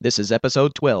This is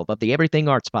episode 12 of the Everything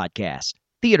Arts Podcast,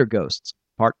 Theater Ghosts,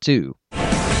 Part 2.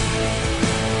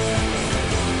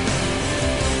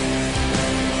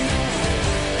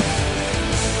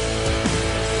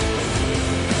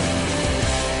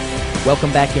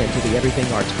 Welcome back into the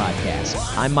Everything Arts Podcast.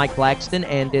 I'm Mike Blackston,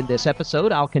 and in this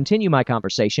episode, I'll continue my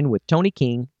conversation with Toni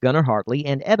King, Gunnar Hartley,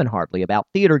 and Evan Hartley about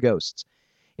theater ghosts.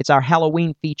 It's our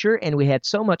Halloween feature, and we had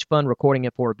so much fun recording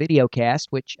it for a video cast,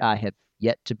 which I have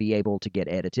yet to be able to get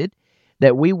edited,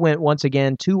 that we went once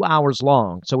again 2 hours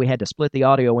long, so we had to split the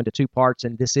audio into two parts,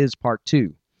 and this is part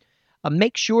 2.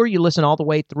 Make sure you listen all the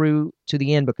way through to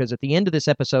the end, because at the end of this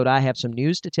episode, I have some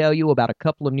news to tell you about a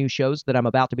couple of new shows that I'm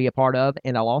about to be a part of,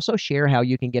 and I'll also share how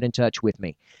you can get in touch with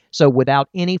me. So without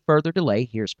any further delay,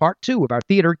 here's part 2 of our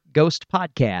Theater Ghost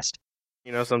Podcast.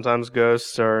 You know, sometimes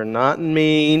ghosts are not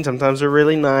mean, sometimes they're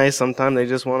really nice, sometimes they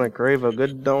just want to crave a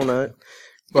good donut.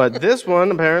 But this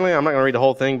one, apparently, I'm not going to read the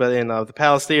whole thing, but in the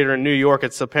Palace Theater in New York,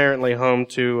 it's apparently home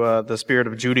to the spirit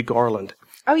of Judy Garland.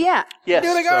 Oh, yeah. Yes.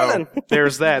 Judy Garland. So,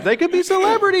 there's that. They could be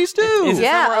celebrities, too.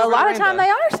 Yeah, a lot of time they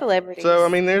are celebrities. So, I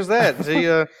mean, there's that.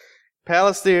 The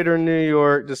Palace Theater in New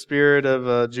York, the spirit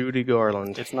of Judy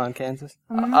Garland. It's not in Kansas?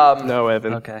 Mm-hmm. No,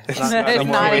 Evan. Okay. It's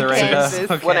not in Kansas.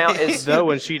 Okay. Well, now is Though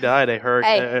when she died, I heard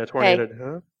a tornado. Hey.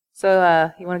 Huh?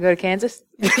 So, you want to go to Kansas?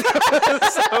 So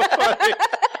funny.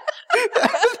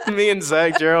 Me and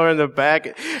Zach Gerald are in the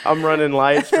back. I'm running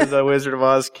lights for the Wizard of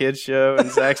Oz kids show, and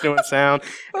Zach's doing sound.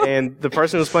 And the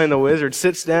person who's playing the wizard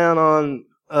sits down on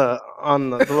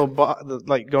the little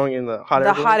like going in the hot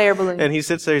air balloon. Hot air balloon. And he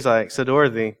sits there. He's like, "So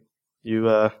Dorothy, you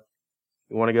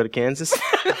want to go to Kansas?"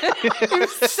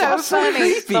 so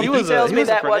funny. Somebody tells me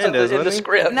that wasn't in the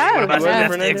script. No. What about No.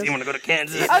 gymnastics? You want to go to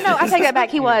Kansas? Oh, no, I take that back.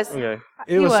 He was. Okay.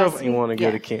 He It was so was. funny. You want to go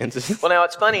Yeah. to Kansas? Well, now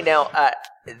it's funny. Now,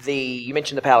 you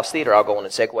mentioned the Palace Theater. I'll go on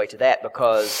and segue to that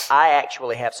because I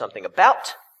actually have something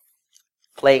about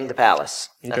playing the Palace.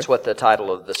 That's what the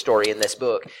title of the story in this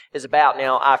book is about.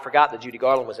 Now, I forgot that Judy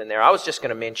Garland was in there. I was just going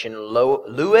to mention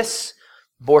Louis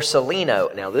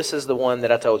Borsellino. Now, this is the one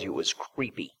that I told you was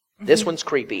creepy. This one's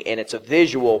creepy, and it's a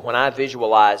visual. When I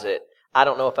visualize it, I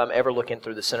don't know if I'm ever looking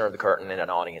through the center of the curtain in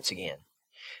an audience again.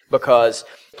 Because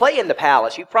play in the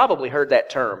Palace, you've probably heard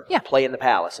that term, play in the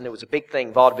Palace. And it was a big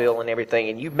thing, vaudeville and everything,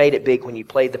 and you made it big when you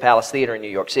played the Palace Theater in New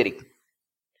York City.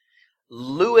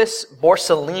 Louis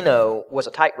Borsellino was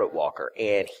a tightrope walker,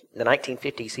 and in the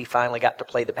 1950s, he finally got to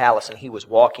play the Palace, and he was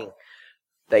walking.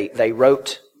 They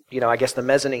wrote, I guess the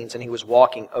mezzanines, and he was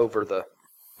walking over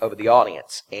the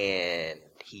audience, and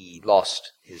he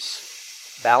lost his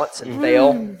balance and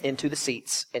fell into the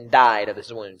seats and died of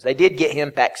his wounds. They did get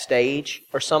him backstage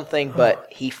or something, but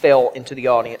he fell into the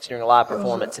audience during a live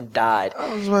performance and died.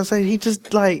 I was about to say, he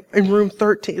just, in row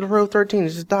 13, he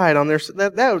just died on there.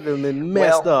 That would have been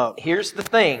messed up. Here's the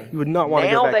thing. You would not want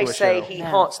to go back to a show. Now they say he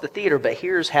haunts the theater, but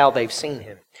here's how they've seen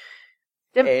him.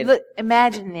 Look,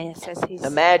 imagine this.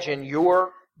 Imagine you're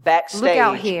backstage Look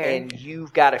out here. And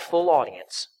you've got a full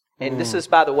audience. And this is,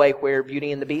 by the way, where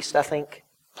Beauty and the Beast, I think,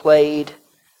 played.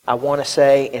 I want to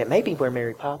say, and it may be where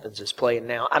Mary Poppins is playing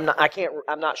now. I'm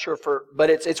not sure but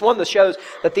it's one of the shows,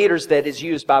 the theaters that is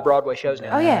used by Broadway shows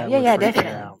now. Oh, yeah,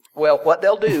 definitely. Well, what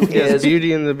they'll do is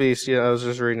Beauty and the Beast. Yeah, I was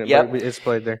just reading it. Yep. It's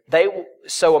played there.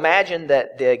 So imagine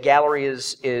that the gallery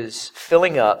is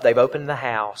filling up. They've opened the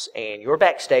house, and you're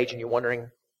backstage, and you're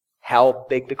wondering how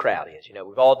big the crowd is.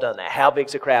 We've all done that. How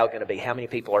big's the crowd going to be? How many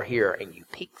people are here? And you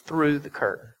peek through the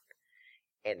curtain,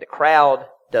 and the crowd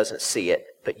doesn't see it,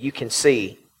 but you can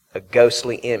see a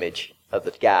ghostly image of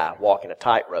the guy walking a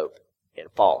tightrope and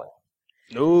falling.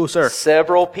 No, sir.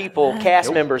 Several people,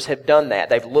 cast members, have done that.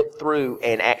 They've looked through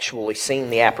and actually seen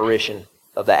the apparition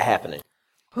of that happening.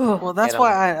 Well, that's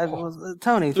why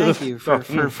Tony, thank you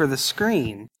for the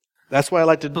screen. That's why I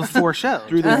like to before show.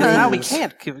 Through the now we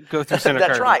can't go through center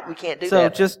That's curtain. right. We can't do so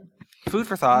that. So just food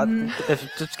for thought.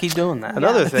 Just keep doing that.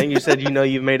 Another thing, you said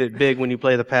you've made it big when you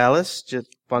play the Palace. Just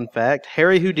fun fact: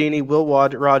 Harry Houdini, Will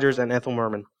Rogers, and Ethel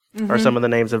Merman are some of the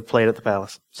names that have played at the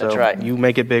Palace. So That's right. You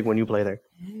make it big when you play there.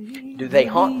 Do they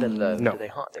haunt them though? No. Do they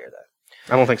haunt there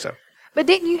though? I don't think so. But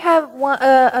didn't you have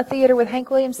a theater with Hank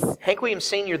Williams? Hank Williams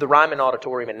Sr., the Ryman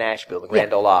Auditorium in Nashville, the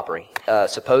Grand Ole Opry.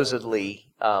 Supposedly,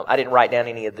 I didn't write down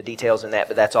any of the details in that,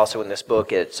 but that's also in this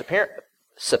book. It's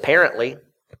apparently,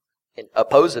 and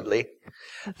opposedly,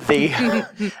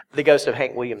 the ghost of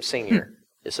Hank Williams Sr.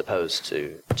 is supposed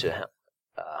to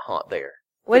haunt there.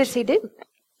 What does he do?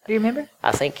 Do you remember?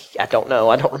 I don't know.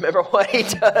 I don't remember what he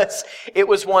does. It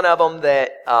was one of them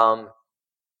that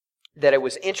I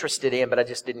was interested in, but I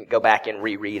just didn't go back and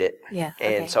reread it. Yeah.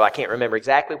 And so I can't remember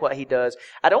exactly what he does.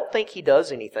 I don't think he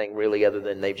does anything really other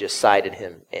than they've just cited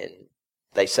him and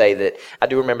They say that, I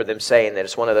do remember them saying that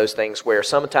it's one of those things where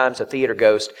sometimes a theater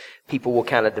ghost, people will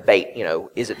kind of debate,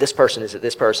 is it this person, is it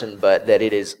this person, but that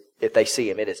it is, if they see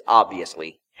him, it is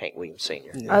obviously Hank Williams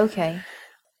Sr. Yeah. Okay.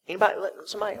 Anybody, let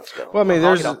somebody else go. Well, I mean,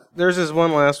 there's this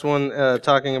one last one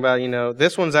talking about,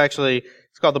 this one's actually,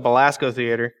 it's called the Belasco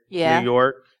Theater, New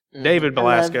York. Mm-hmm. David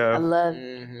Belasco. I love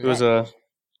who was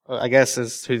I guess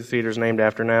is who the theater's named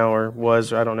after now, or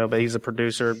was, I don't know, but he's a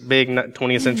producer, big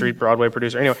 20th century Broadway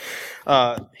producer. Anyway,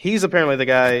 he's apparently the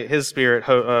guy, his spirit,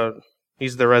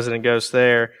 he's the resident ghost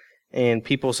there, and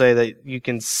people say that you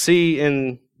can see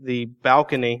in the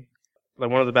balcony, like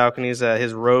one of the balconies,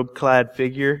 his robe-clad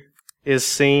figure is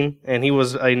seen, and he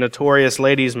was a notorious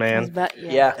ladies' man.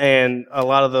 Yeah. And a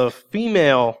lot of the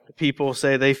female people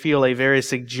say they feel a very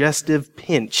suggestive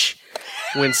pinch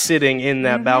when sitting in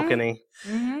that balcony.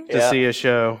 To see a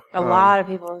show. A lot of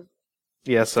people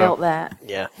felt that.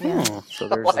 Yeah. So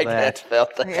there's that.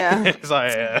 Felt that.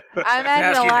 Yeah. I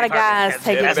imagine a lot of guys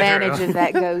take advantage of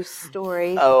that ghost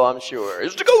story. Oh, I'm sure.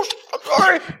 It's the ghost. I'm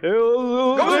sorry.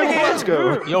 Let's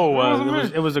go.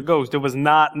 It was a ghost. It was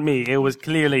not me. It was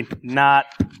clearly not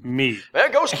me.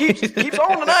 That ghost keeps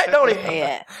on tonight, don't he?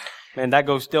 Yeah. Man, that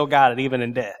ghost still got it, even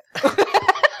in death.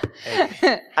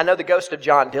 I know the ghost of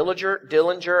John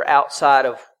Dillinger outside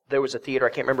of, there was a theater, I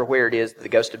can't remember where it is, the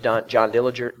ghost of John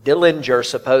Dillinger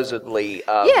supposedly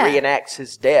reenacts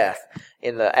his death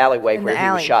in the alleyway where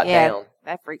he was shot down.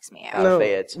 That freaks me out. No,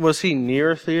 Feds. was he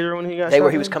near a theater when he got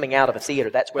shot? He was coming out of a theater.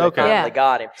 That's where they finally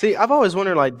got him. See, I've always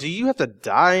wondered, do you have to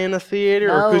die in a theater?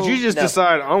 Or could you just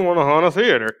decide, I want to haunt a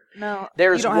theater? No.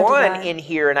 There's one in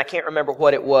here, and I can't remember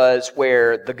what it was,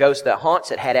 where the ghost that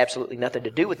haunts it had absolutely nothing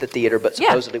to do with the theater, but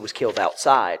supposedly was killed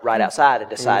outside, right outside, and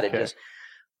decided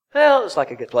well, it's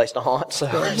like a good place to haunt. So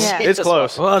it's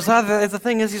close. Well, it's the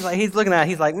thing is, he's looking at it,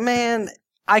 he's like, man,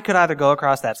 I could either go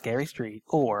across that scary street,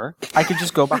 or I could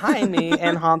just go behind me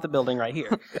and haunt the building right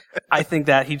here. I think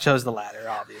that he chose the latter,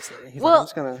 obviously. He's well,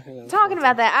 like, I'm just gonna, talking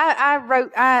about that,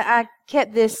 I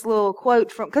kept this little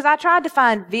quote from, because I tried to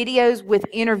find videos with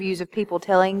interviews of people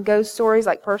telling ghost stories,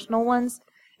 like personal ones,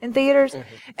 in theaters.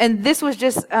 And this was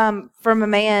just from a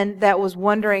man that was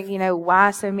wondering,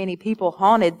 why so many people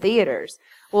haunted theaters.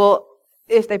 Well,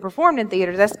 if they performed in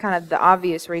theaters, that's kind of the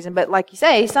obvious reason. But like you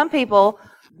say, some people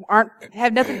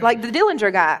have nothing, like the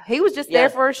Dillinger guy. He was just there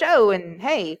for a show, and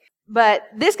hey. But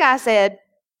this guy said,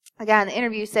 a guy in the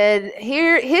interview said,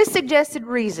 here, his suggested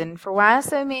reason for why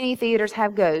so many theaters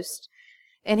have ghosts.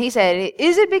 And he said,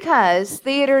 is it because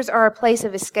theaters are a place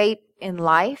of escape in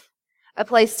life? A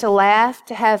place to laugh,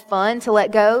 to have fun, to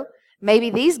let go? Maybe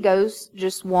these ghosts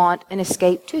just want an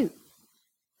escape too.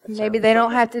 Maybe they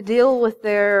don't have to deal with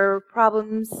their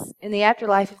problems in the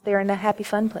afterlife if they're in a happy,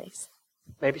 fun place.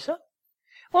 Maybe so.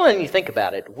 Well, and you think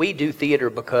about it, we do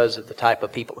theater because of the type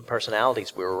of people and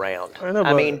personalities we're around.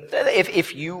 I mean,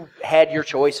 if you had your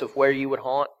choice of where you would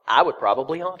haunt, I would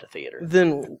probably haunt a theater.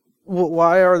 Then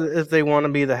why if they want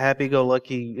to be the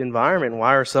happy-go-lucky environment,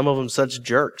 why are some of them such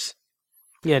jerks?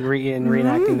 Yeah, and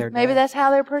reenacting their death. Maybe that's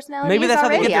how their personality Maybe is that's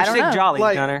already. how they get their sick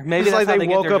jollies, Gunnar. Maybe it's that's like how they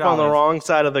get woke their up on the jollies. wrong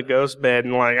side of the ghost bed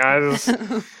and I'm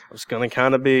just gonna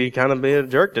kind of be a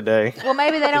jerk today. Well,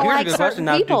 maybe they don't like certain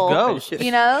people. Ghosts.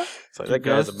 It's like that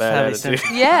guy's a bad attitude.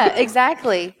 Yeah,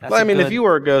 exactly. Well, I mean, if you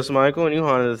were a ghost, Michael, and you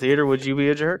haunted a theater, would you be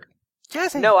a jerk?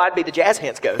 No, I'd be the jazz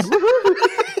hands ghost.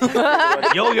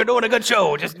 Yo, you're doing a good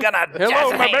show. Just gonna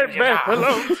hello, my baby.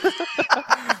 Hello.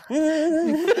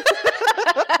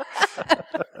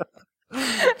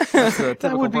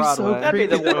 That would be Broadway. so That'd be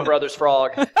the Warner Brothers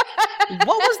frog. What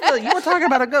was you were talking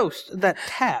about a ghost that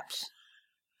taps.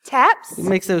 Taps? It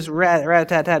makes those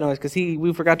rat-tat-tat noise because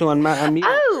we forgot to unmute.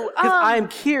 Oh, I'm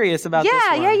curious about this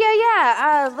one.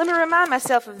 Yeah. Let me remind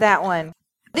myself of that one.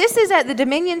 This is at the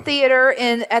Dominion Theatre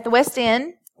at the West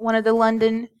End, one of the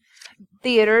London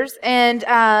theaters. And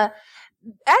at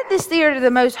this theater,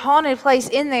 the most haunted place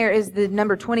in there is the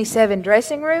number 27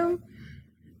 dressing room.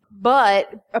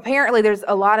 But apparently there's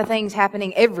a lot of things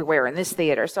happening everywhere in this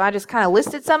theater. So I just kind of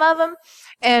listed some of them.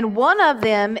 And one of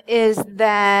them is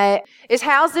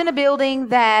housed in a building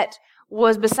that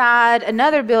was beside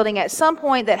another building at some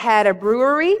point that had a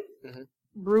brewery. Mm-hmm.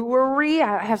 Brewery.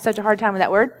 I have such a hard time with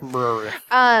that word. Brewery.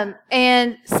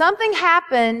 And something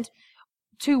happened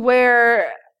to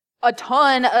where a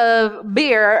ton of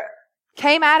beer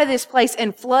came out of this place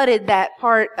and flooded that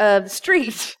part of the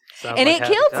street. Sounds and like it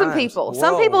killed happy some times. people. Whoa.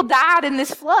 Some people died in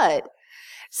this flood.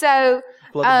 So,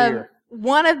 Flood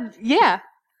of beer.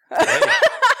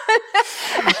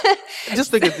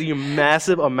 Just think of the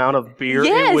massive amount of beer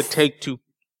Yes. it would take to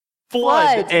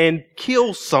flood Flood. and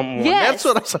kill someone. Yes. That's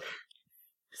what I'm saying.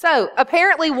 So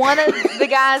apparently one of the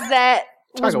guys that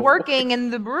was working in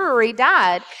the brewery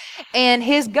died, and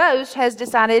his ghost has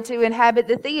decided to inhabit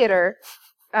the theater,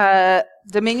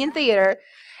 Dominion Theater,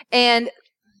 and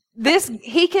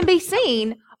he can be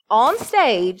seen on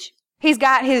stage. He's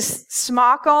got his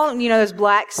smock on, those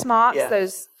black smocks,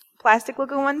 those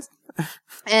plastic-looking ones,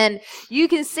 and you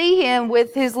can see him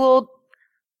with his little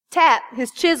tap,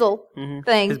 his chisel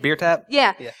thing, his beer tap.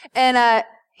 Yeah. And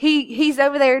he's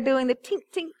over there doing the tink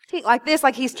tink tink like this,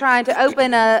 like he's trying to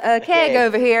open a keg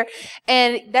over here,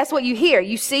 and that's what you hear.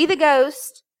 You see the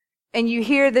ghost, and you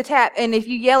hear the tap, and if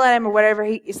you yell at him or whatever,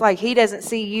 it's like he doesn't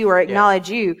see you or acknowledge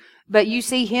you, but you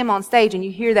see him on stage, and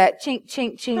you hear that chink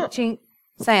chink chink chink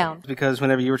sound. Because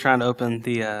whenever you were trying to open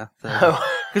we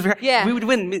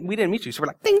didn't meet you, so we're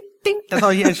like ding ding. That's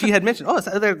all. And she had mentioned,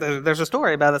 there's a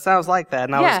story about it that sounds like that,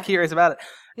 and I was curious about it.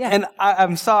 Yeah. And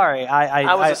I'm sorry.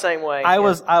 I was the same way. I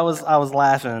was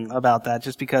laughing about that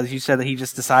just because you said that he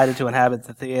just decided to inhabit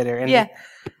the theater, and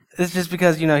it's just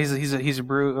because he's a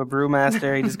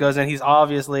brewmaster. He just goes in. He's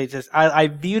obviously just. I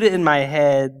viewed it in my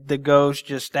head. The ghost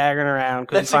just staggering around,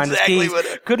 couldn't find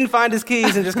his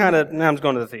keys, and just kind of. Now I'm just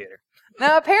going to the theater.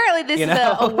 No, apparently this is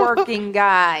a working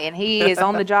guy, and he is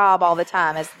on the job all the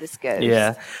time as this goes.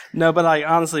 Yeah. No, but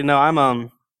honestly, no,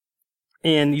 I'm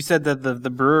and you said that the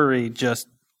brewery just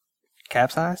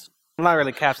capsized? Well, not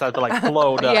really capsized, but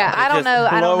blowed up. Yeah, I don't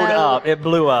know. It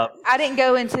blew up. I didn't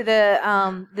go into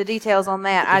the details on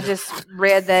that. I just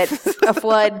read that a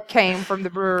flood came from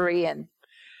the brewery, and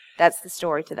that's the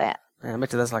story to that. Man, I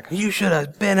bet you that's you should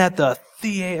have been at the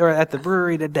theater or at the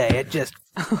brewery today. It just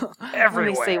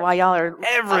everywhere. Let me see while y'all are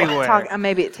everywhere.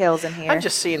 Maybe it tells in here. I'm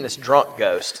just seeing this drunk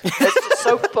ghost. It's just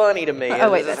so funny to me. Oh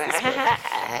wait, that's this one.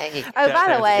 Oh,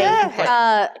 by the way,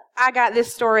 I got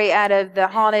this story out of the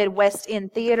Haunted West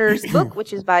End Theaters book,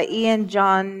 which is by Ian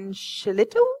John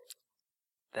Shillito.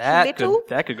 That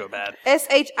could go bad.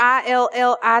 Shillito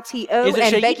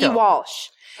and Becky Walsh.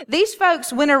 These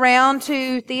folks went around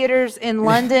to theaters in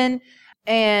London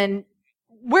and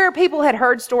where people had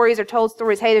heard stories or told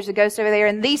stories, hey, there's a ghost over there,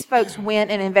 and these folks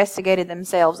went and investigated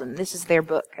themselves, and this is their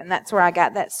book, and that's where I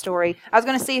got that story. I was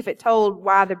going to see if it told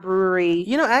why the brewery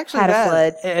actually had a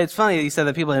flood. It's funny that you said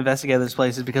that people investigate those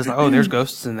places because, there's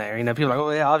ghosts in there. People are like, oh,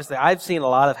 yeah, obviously. I've seen a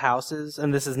lot of houses,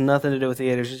 and this has nothing to do with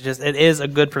theaters. It's just, it is a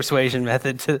good persuasion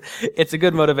method. It's a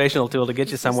good motivational tool to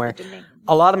get you somewhere.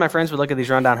 A lot of my friends would look at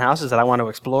these rundown houses that I want to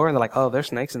explore, and they're like, oh, there's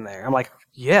snakes in there. I'm like,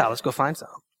 yeah, let's go find some.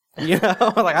 I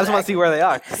just want to see where they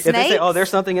are. Snakes? If they say, oh, there's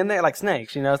something in there, like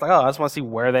snakes, it's like, oh, I just want to see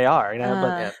where they are,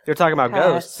 but they're talking about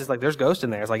ghosts. It's like, there's ghosts in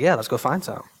there. It's like, yeah, let's go find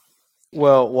some.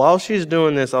 Well, while she's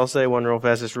doing this, I'll say one real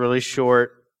fast. It's really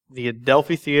short. The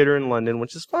Adelphi Theatre in London,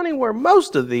 which is funny, where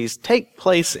most of these take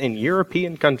place in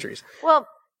European countries. Well,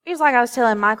 it's like I was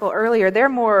telling Michael earlier,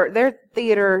 their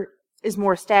theater is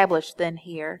more established than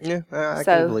here. Yeah, I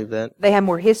can believe that. They have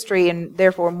more history and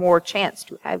therefore more chance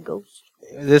to have ghosts.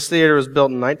 This theater was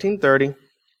built in 1930,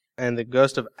 and the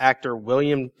ghost of actor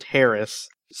William Terrace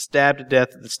stabbed to death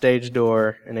at the stage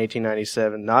door in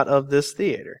 1897, not of this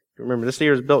theater. Remember, this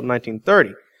theater was built in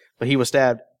 1930, but he was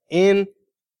stabbed in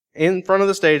front of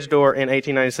the stage door in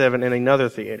 1897 in another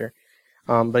theater.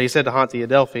 But he said to haunt the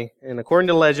Adelphi. And according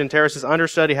to legend, Terrace's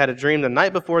understudy had a dream the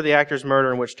night before the actor's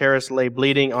murder in which Terrace lay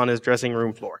bleeding on his dressing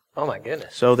room floor. Oh, my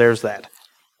goodness. So there's that.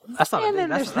 That's not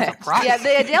that's a prophecy. Yeah,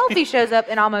 the Adelphi shows up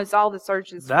in almost all the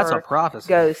searches that's for a prophecy.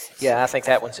 Ghosts. Yeah, I think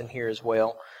that one's in here as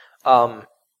well. And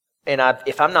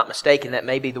if I'm not mistaken, that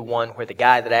may be the one where the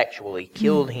guy that actually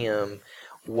killed him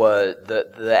was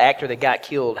the actor that got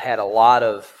killed had a lot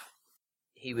of.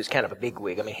 He was kind of a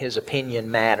bigwig. I mean, his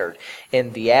opinion mattered,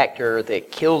 and the actor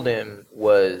that killed him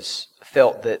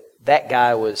felt that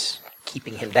guy was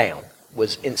keeping him down,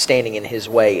 was standing in his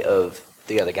way of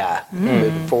the other guy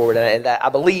moving forward, and I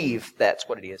believe that's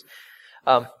what it is.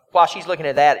 While she's looking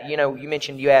at that,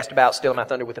 you asked about Still My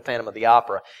Thunder with the Phantom of the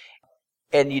Opera,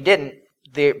 and you didn't.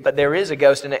 But there is a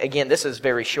ghost, and again, this is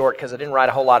very short because I didn't write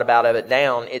a whole lot about it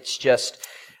down. It's just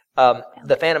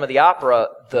the Phantom of the Opera,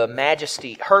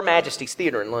 Her Majesty's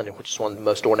Theatre in London, which is one of the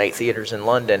most ornate theatres in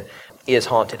London, is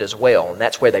haunted as well, and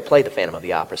that's where they play the Phantom of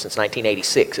the Opera since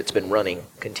 1986. It's been running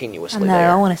continuously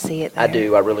there. I want to see it there. I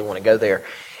do. I really want to go there.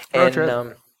 Road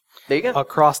trip. There you go.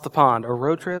 Across the pond. A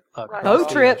road trip? Road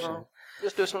trip.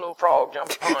 Just do some little frog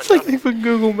jump. It's like they put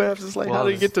Google Maps. It's like, how do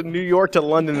you get to New York to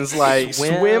London? It's like,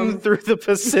 swim through the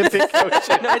Pacific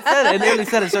Ocean. No, it literally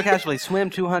said it so casually. Swim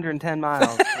 210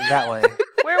 miles that way.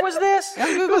 Where Where was this?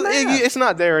 It's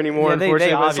not there anymore, Yeah, they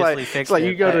unfortunately. but obviously it's fixed like it.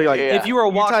 you go to like Yeah. If you were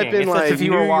walking, you type in it says like if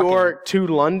you were New walking. York to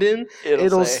London,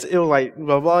 it'll like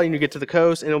blah blah, and you get to the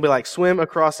coast, and it'll be like swim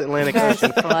across the Atlantic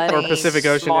Ocean funny. or Pacific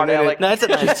Ocean. Smart and then Alec. No, it's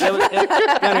Atlantic. It's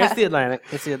the Atlantic.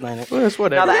 It's the Atlantic. well, it's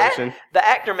whatever. Now, ocean. the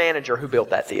actor manager who built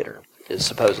that theater is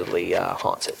supposedly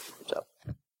haunts it. So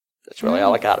that's really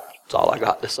all I got. That's all I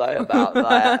got to say about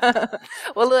that.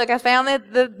 Well, look, I found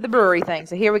the brewery thing.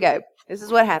 So here we go. This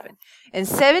is what happened. In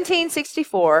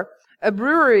 1764, a B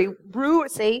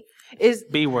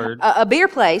word. a beer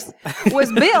place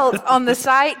was built on the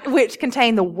site which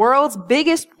contained the world's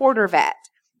biggest porter vat.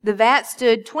 The vat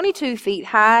stood 22 feet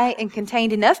high and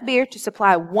contained enough beer to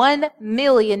supply 1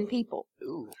 million people.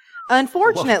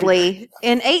 Unfortunately,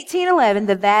 in 1811,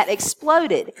 the vat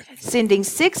exploded, sending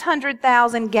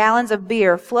 600,000 gallons of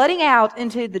beer flooding out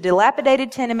into the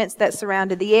dilapidated tenements that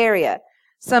surrounded the area.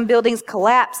 Some buildings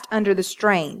collapsed under the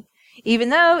strain. Even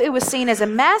though it was seen as a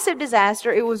massive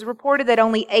disaster, it was reported that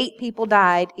only 8 people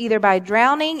died, either by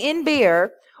drowning in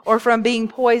beer or from being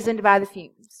poisoned by the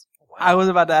fumes. I was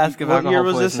about to ask if What alcohol year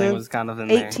was this poisoning in? was kind of in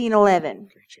there. 1811.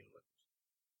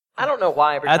 I don't know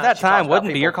why every At time that she time, talks about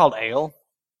wasn't beer people- called ale?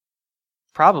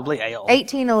 Probably ale.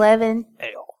 1811.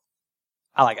 Ale.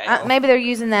 I like ale. Maybe they're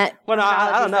using that. Well, no,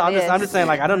 I don't know. terminology for I'm just saying,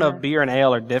 like, I don't know if this. beer and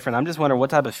ale are different. I'm just wondering what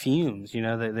type of fumes,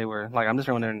 they were. Like, I'm just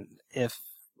wondering if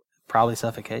probably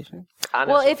suffocation. I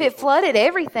know Well, some if it people- flooded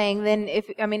everything, then if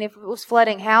it was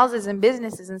flooding houses and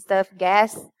businesses and stuff,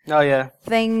 gas Oh yeah,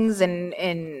 things and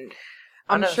I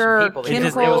I'm know some sure people that it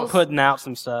chemicals. was putting out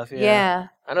some stuff. yeah.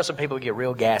 I know some people who get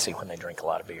real gassy when they drink a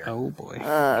lot of beer. Oh boy,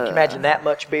 Can you imagine that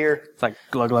much beer? it's like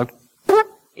glug glug.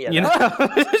 Yeah,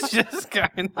 It's just kind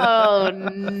of. Oh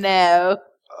no.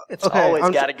 it's Okay, always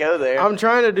I'm- got to go there. I'm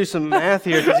trying to do some math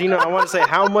here because I want to say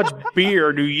how much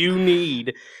beer do you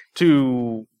need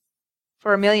to?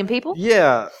 For 1 million people?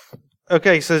 Yeah.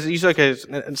 Okay, so you said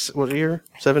it's what year?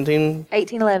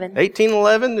 1811.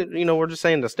 1811. We're just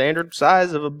saying the standard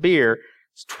size of a beer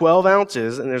is 12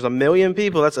 ounces, and there's 1 million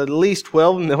people. That's at least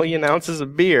 12 million ounces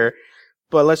of beer.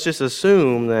 But let's just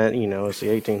assume that it's the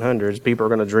 1800s. People are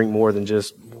going to drink more than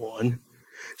just one.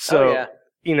 So Oh,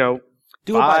 yeah.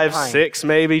 Do it by 5, pint. 6,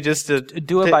 maybe just to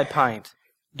Do it by pint.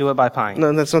 Do it by pint.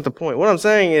 No, that's not the point. What I'm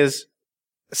saying is,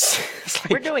 it's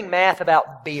We're like, doing math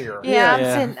about beer. Yeah,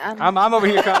 Yeah. I'm over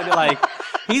here trying to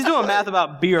he's doing math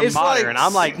about beer It's modern. like-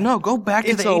 I'm like, no, go back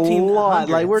to it's the a 1800s. lot.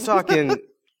 Like we're talking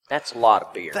That's a lot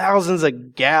of beer. thousands of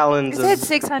it gallons said of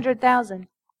 600,000.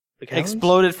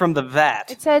 exploded from the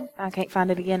vat. It said, I can't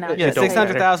find it again now. Yeah, Yeah, it don't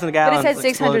 600,000 But gallons. it said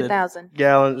exploded. 600,000.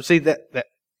 gallons. See that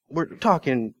we're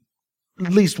talking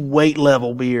at least weight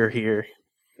level beer here,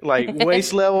 like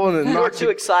waist level, and then We're not too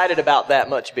excited about that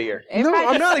much beer. No,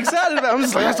 I'm not excited about. It. I'm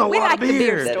just like that's a We lot like of the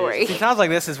beer beer. story. It sounds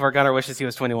like this is where Gunnar wishes he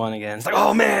was 21 again. It's like,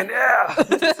 oh man, yeah.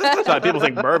 That's why people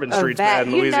think Bourbon A Street's vat. bad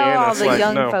in You Louisiana. know all It's the like,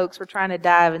 young no. folks were trying to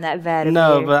dive in that vat of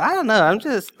No, beer. but I don't know. I'm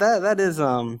just that is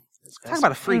talking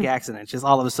about a freak accident. Just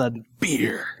all of a sudden,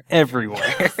 beer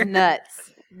everywhere. Nuts.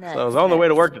 So I was on the way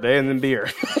to work today, and then beer.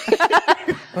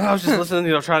 I was just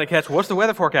listening, trying to catch what's the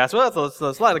weather forecast. Well, it's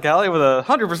a slight locality with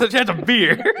 100% chance of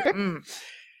beer.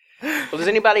 Well, does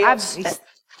anybody else?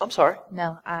 I'm sorry.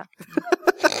 No,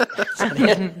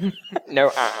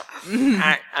 No,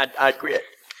 I quit.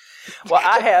 Well,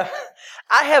 I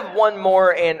have one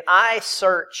more, and I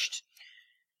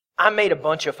made a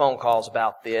bunch of phone calls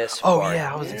about this. Oh, for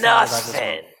yeah, I was excited about this one.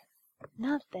 nothing.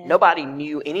 nothing. Nobody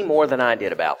knew any more than I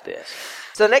did about this.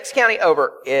 So the next county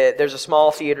over, there's a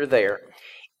small theater there.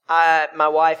 My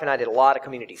wife and I did a lot of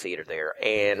community theater there,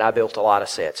 and I built a lot of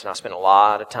sets, and I spent a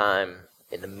lot of time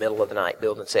in the middle of the night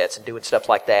building sets and doing stuff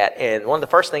like that. And one of the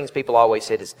first things people always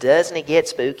said is, doesn't it get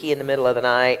spooky in the middle of the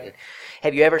night? And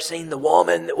have you ever seen the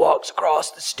woman that walks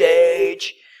across the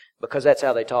stage? Because that's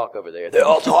how they talk over there. They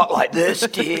all talk like this,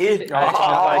 kid. I know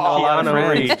a lot of Keanu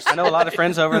friends. Reeves. I know a lot of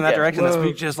friends over in that Yeah. direction that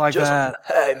speak just like that.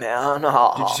 Hey, man.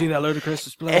 Did you see that ludicrous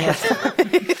display?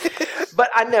 But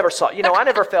I never saw, I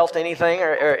never felt anything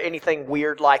or anything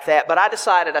weird like that. But I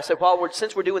decided, I said, well,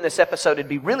 since we're doing this episode, it'd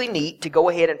be really neat to go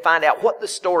ahead and find out what the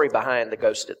story behind the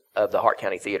ghost of the Hart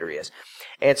County Theater is.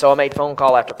 And so I made phone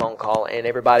call after phone call, and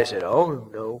everybody said, oh,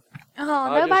 no. Oh,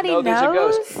 I just nobody know there's a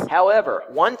knows. ghost. However,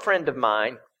 one friend of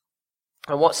mine,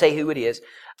 I won't say who it is,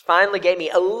 finally gave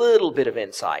me a little bit of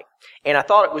insight. And I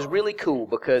thought it was really cool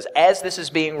because as this is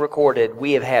being recorded,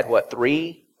 we have had,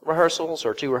 3 rehearsals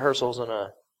or 2 rehearsals and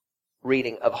a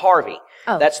reading of Harvey.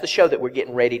 Oh. That's the show that we're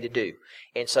getting ready to do.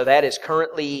 And so that is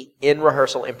currently in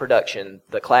rehearsal, in production,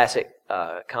 the classic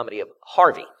comedy of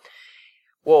Harvey.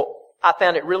 Well, I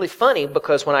found it really funny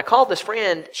because when I called this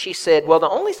friend, she said, well, the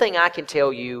only thing I can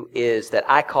tell you is that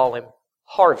I call him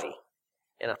Harvey.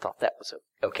 And I thought that was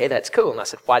okay, that's cool. And I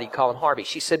said, why do you call him Harvey?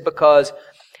 She said, because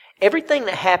everything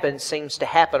that happens seems to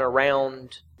happen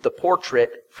around the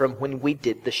portrait from when we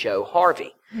did the show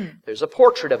Harvey. There's a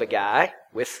portrait of a guy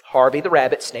with Harvey the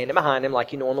rabbit standing behind him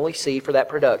like you normally see for that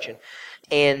production.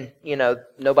 And,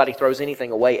 nobody throws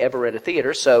anything away ever at a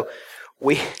theater. So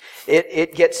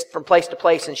it gets from place to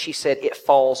place, and she said it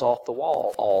falls off the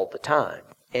wall all the time.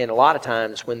 And a lot of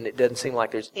times when it doesn't seem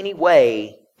like there's any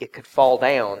way it could fall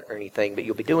down or anything, but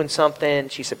you'll be doing something,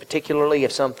 she said, particularly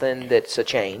if something that's a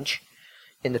change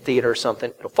in the theater or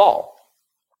something, it'll fall.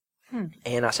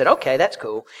 And I said, okay, that's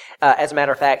cool. As a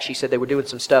matter of fact, she said they were doing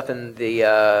some stuff in the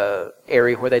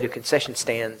area where they do concession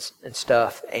stands and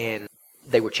stuff, and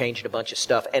they were changing a bunch of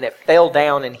stuff, and it fell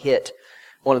down and hit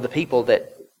one of the people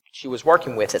that she was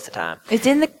working with at the time.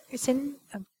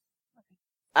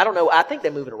 I don't know. I think they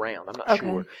move it around. I'm not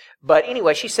sure. But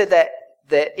anyway, she said that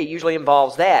it usually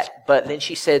involves that. But then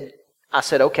she said, I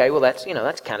said, okay, well, that's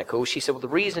kind of cool. She said, well, the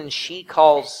reason she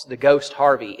calls the ghost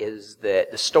Harvey is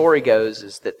that the story goes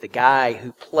is that the guy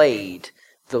who played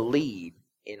the lead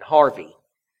in Harvey,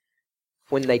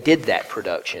 when they did that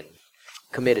production,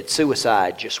 committed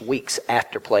suicide just weeks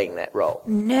after playing that role.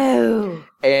 No.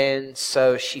 And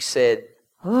so she said,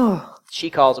 she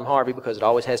calls him Harvey because it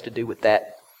always has to do with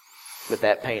that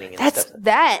painting and stuff.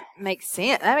 That makes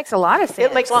sense. That makes a lot of sense.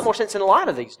 It makes a lot more sense than a lot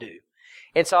of these do.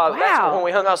 And so that's when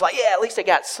we hung, I was like, yeah, at least they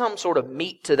got some sort of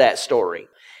meat to that story.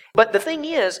 But the thing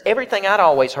is, everything I'd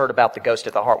always heard about the ghost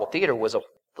at the Hartwell Theater was the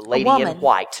lady in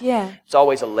white. Yeah. It's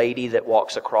always a lady that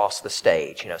walks across the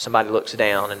stage. Somebody looks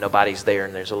down and nobody's there,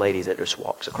 and there's a lady that just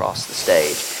walks across the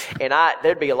stage. And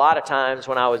there'd be a lot of times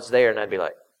when I was there, and I'd be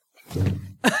like,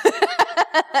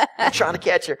 I'm trying to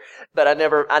catch her, but I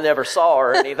never saw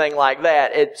her or anything like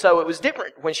that. So it was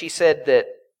different when she said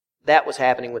that was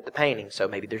happening with the painting. So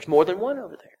maybe there's more than one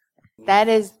over there. That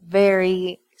is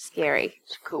very scary.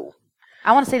 It's cool.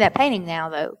 I want to see that painting now,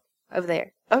 though, over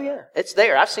there. Oh yeah, it's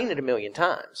there. I've seen it a million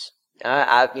times.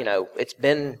 I've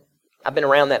been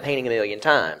around that painting a million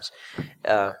times.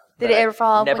 Did it ever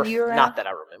fall off when you were around? Not that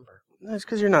I remember. That's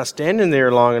because you're not standing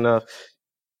there long enough.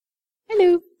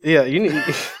 Hello. Yeah, you need.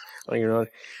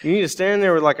 You need to stand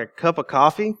there with like a cup of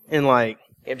coffee and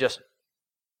just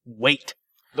wait.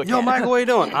 Yo, Michael, what are you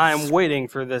doing? I am waiting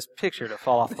for this picture to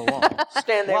fall off the wall.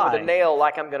 Stand there with a nail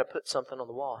like I'm going to put something on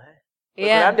the wall. Hey?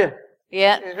 Yeah. What I'm doing.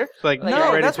 Yeah. It's like,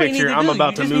 No, ready that's what you need picture. to I'm do.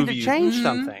 about You to just move need to you. change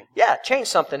something. Yeah, change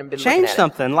something and been Change looking at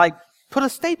something, like put a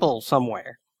staple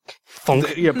somewhere.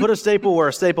 Yeah, put a staple where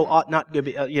a staple ought not to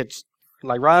be.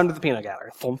 Like right under the peanut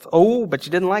gallery. Oh, but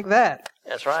you didn't like that.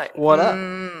 That's right. What up?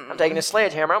 I'm taking a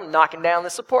sledgehammer. I'm knocking down the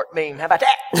support beam. How about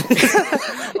that?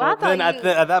 Well, I thought Then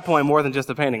at that point, more than just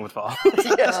the painting would fall.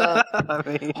 I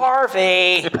mean,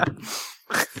 Harvey.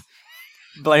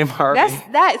 blame Harvey.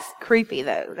 That's creepy,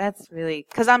 though. That's really...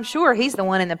 Because I'm sure he's the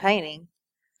one in the painting.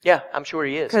 Yeah, I'm sure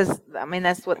he is. Because,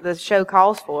 that's what the show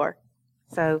calls for.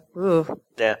 So, ooh.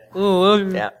 Yeah.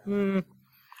 Ooh. Yeah.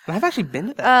 I've actually been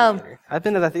to that theater. I've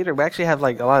been to that theater. We actually have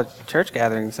a lot of church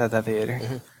gatherings at that theater.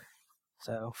 Mm-hmm.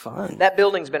 So, fun. That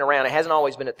building's been around. It hasn't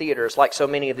always been a theater. It's like so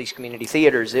many of these community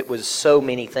theaters. It was so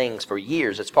many things for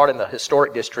years. It's part of the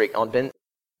historic district on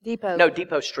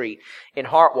Depot Street in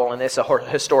Hartwell, and it's a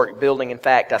historic building. In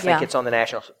fact, I think it's on the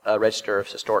National Register of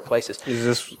Historic Places. Is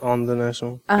this on the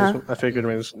national? Uh-huh. I figured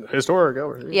it was historic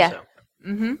over here. Yeah. So.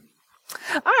 Mm-hmm.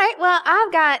 All right.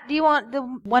 Well, do you want the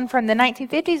one from the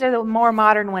 1950s or the more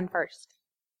modern one first?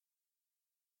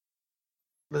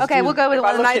 Okay, we'll go with the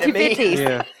one of the 1950s.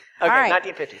 Yeah. Okay, All right.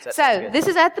 1950s. So this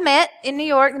is at the Met in New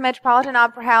York, the Metropolitan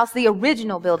Opera House, the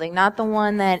original building, not the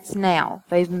one that's now.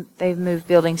 They've moved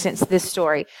buildings since this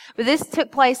story. But this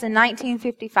took place in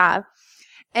 1955.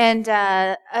 And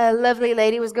a lovely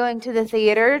lady was going to the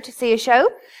theater to see a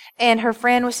show, and her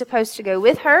friend was supposed to go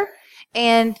with her.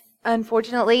 And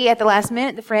unfortunately, at the last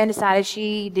minute, the friend decided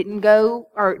she didn't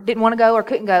want to go or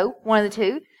couldn't go, one of the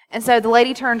two. And so the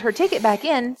lady turned her ticket back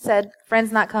in, said,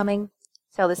 "Friend's not coming,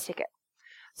 sell this ticket."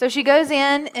 So she goes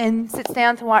in and sits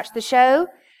down to watch the show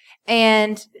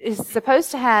and is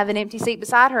supposed to have an empty seat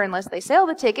beside her unless they sell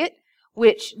the ticket,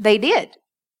 which they did.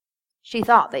 She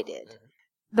thought they did.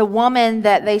 The woman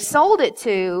that they sold it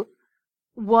to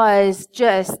was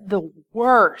just the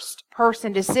worst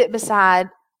person to sit beside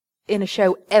in a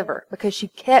show ever because she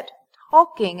kept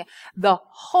talking the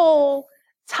whole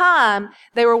time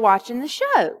they were watching the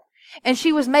show. And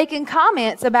she was making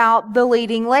comments about the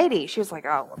leading lady. She was like,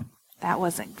 "Oh, that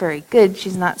wasn't very good.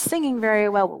 She's not singing very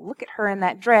well. Well, look at her in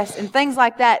that dress," and things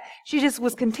like that. She just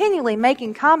was continually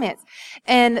making comments.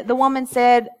 And the woman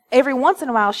said every once in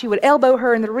a while she would elbow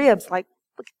her in the ribs, like,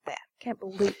 "Look at that. Can't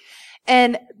believe."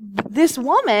 And this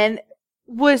woman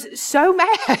was so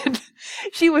mad.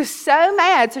 She was so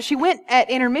mad. So she went at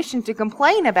intermission to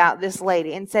complain about this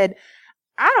lady and said,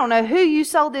 I don't know who you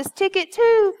sold this ticket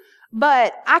to,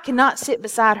 but I cannot sit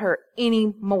beside her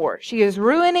anymore. She is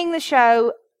ruining the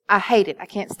show. I hate it. I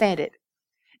can't stand it.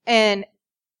 And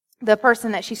the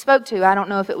person that she spoke to, I don't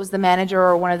know if it was the manager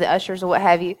or one of the ushers or what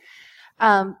have you,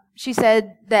 she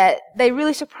said that they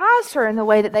really surprised her in the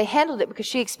way that they handled it because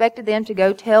she expected them to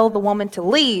go tell the woman to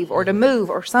leave or to move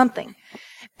or something.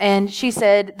 And she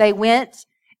said they went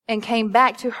and came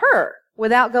back to her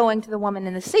without going to the woman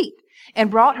in the seat and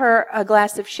brought her a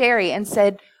glass of sherry and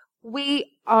said,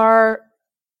 we are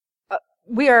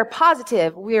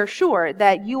positive, we are sure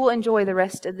that you will enjoy the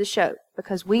rest of the show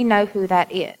because we know who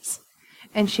that is.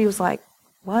 And she was like,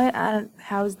 what?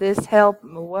 How's this help?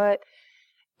 What?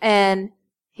 And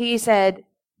he said,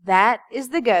 that is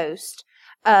the ghost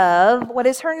of, what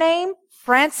is her name?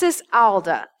 Frances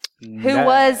Alda, who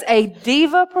was a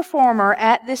diva performer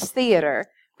at this theater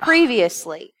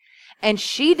previously. And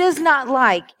she does not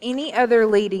like any other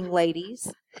leading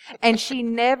ladies. And she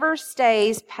never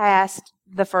stays past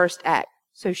the first act.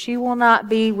 So she will not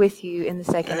be with you in the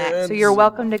second act. So you're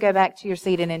welcome to go back to your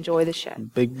seat and enjoy the show.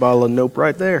 Big ball of nope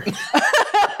right there.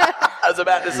 I was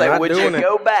about to say, Not would you doing it.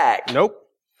 go back? Nope.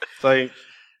 It's like,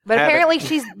 But Have apparently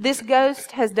this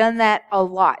ghost has done that a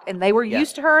lot. And they were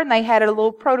used to her and they had a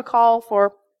little protocol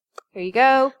for, here you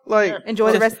go, like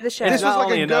enjoy the rest of the show. It's This was not like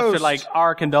only a enough to ghost. like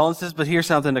our condolences, but here's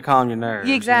something to calm your nerves.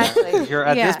 Exactly. You're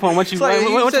at Yeah. this point, once It's like you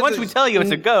said once this- we tell you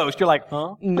it's a ghost, you're like,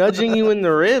 huh? nudging you in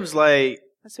the ribs, like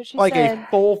That's what she like said. a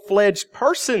full-fledged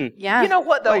person. Yeah. You know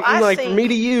what, though? Like, I like think, from me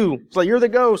to you. It's like, you're the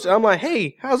ghost. And I'm like,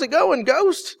 hey, how's it going,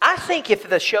 ghost? I think if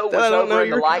the show was I don't know over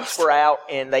and the your lights ghost. were out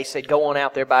and they said, go on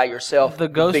out there by yourself, The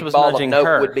ghost big was ball nudging of note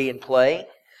her. would be in play.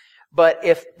 But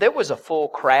if there was a full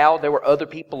crowd, there were other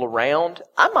people around,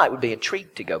 I might would be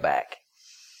intrigued to go back.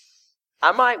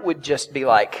 I might would just be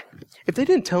like, If they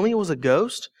didn't tell me it was a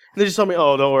ghost, and they just told me,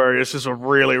 oh, don't worry, it's just a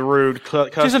really rude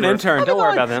customer. She's an intern. Don't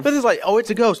worry about them. But it's like, oh, it's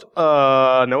a ghost.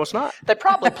 No, it's not. they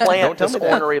probably plant tell this me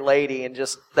that. ornery lady and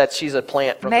just that she's a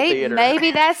plant from the theater.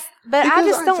 Maybe that's, but I Because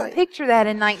just I don't say- picture that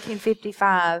in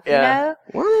 1955. Yeah. You know,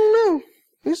 Well, I don't know.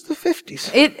 It's the 50s.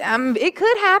 it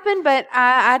could happen, but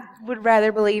I would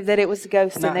rather believe that it was a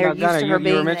ghost and they're used Gunnar, to her you were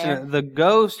being mentioning there. the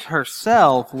ghost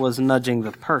herself was nudging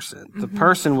the person. The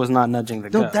person was not nudging the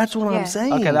No, ghost. that's what Yeah. I'm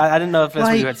saying. Okay, I didn't know if that's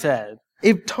what you Like- had said.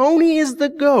 If Tony is the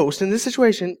ghost in this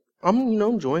situation, I'm,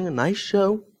 enjoying a nice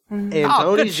show. And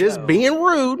Oh, Tony's good just show. being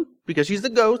rude because she's the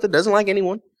ghost that doesn't like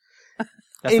anyone.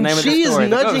 That's the And name of the she is story. The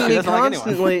ghost nudging who me doesn't like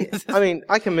anyone. constantly. I mean,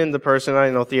 I commend the person.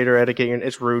 I know theater etiquette. And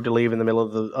it's rude to leave in the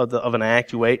middle of an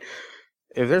act. You wait.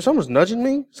 If there's someone's nudging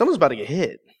me, someone's about to get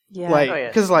hit. Yeah. Like, Oh, yeah.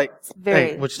 because like, very-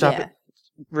 hey, would you stop yeah. it?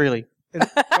 Really?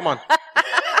 Come on.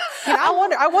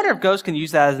 I wonder if ghosts can use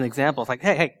that as an example. It's like,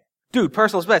 hey, dude,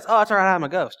 personal space. Oh, that's all right. I'm a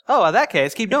ghost. Oh, in that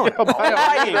case, keep doing it.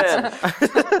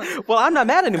 Well, I'm not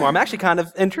mad anymore. I'm actually kind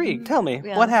of intrigued. Tell me,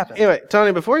 Yeah. what happened? Anyway,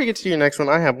 Tony, before you get to your next one,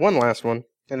 I have one last one.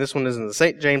 And this one is in the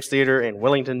St. James Theater in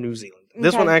Wellington, New Zealand.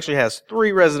 This Okay. one actually has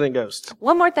 3 resident ghosts.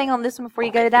 One more thing on this one before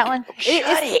you go to that one. Shut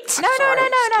it.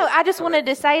 No. I just wanted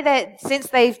to say that since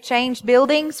they've changed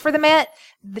buildings for the Met,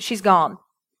 she's gone.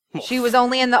 She was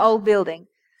only in the old building.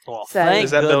 Well, So- thank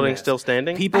Is that building goodness. still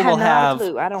standing? People I have will no have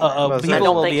clue. I don't know. I people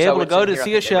don't will think be so. able to It's go in to here. I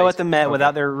see a think they show raised at the it. Met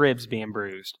without their ribs being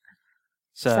bruised.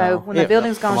 So when the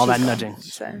building's gone, from all she's that gone. nudging.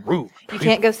 So Rude. you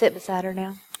can't go sit beside her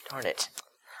now. darn it.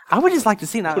 I would just like to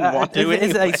see now. Wouldn't want to Is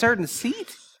it anyway. a certain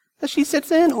seat that she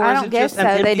sits in, or I is don't it guess just an so.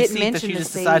 empty They didn't seat that mention she the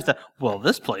just seat. decides to? Well,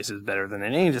 this place is better than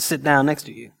any. And just sit down next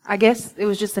to you. I guess it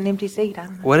was just an empty seat. I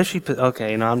don't know. What if she put?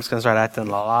 Okay, I'm just gonna start asking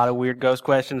a lot of weird ghost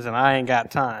questions, and I ain't got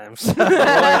time. So.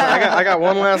 I got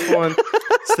one last one.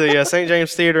 It's the St.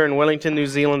 James Theater in Wellington, New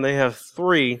Zealand. They have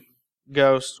 3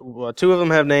 ghosts. Well, 2 of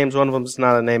them have names. One of them is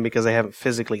not a name because they haven't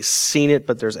physically seen it,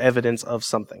 but there's evidence of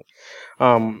something.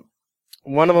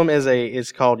 One of them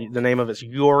is called, the name of it's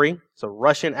Yuri. It's a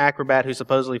Russian acrobat who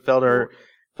supposedly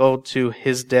fell to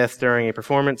his death during a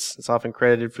performance. It's often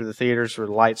credited for the theaters for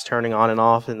lights turning on and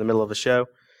off in the middle of a show.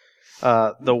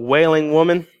 The Wailing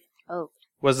Woman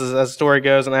was, as the story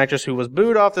goes, an actress who was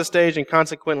booed off the stage and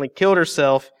consequently killed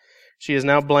herself. She is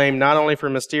now blamed not only for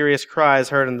mysterious cries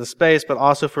heard in the space, but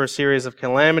also for a series of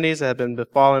calamities that have been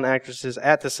befallen actresses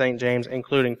at the St. James,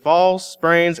 including falls,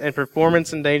 sprains, and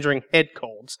performance-endangering head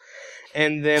colds.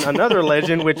 And then another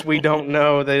legend, which we don't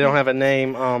know, they don't have a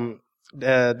name,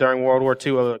 during World War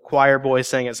II, a choir boy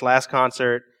sang its last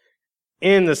concert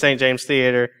in the St. James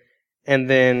Theater, and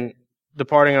then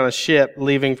departing on a ship,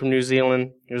 leaving from New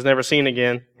Zealand. He was never seen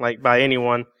again, like by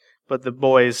anyone. but the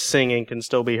boys singing can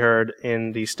still be heard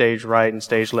in the stage right and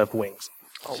stage left wings.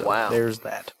 Oh, So wow. there's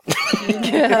that.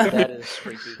 That is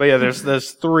freaky. But yeah,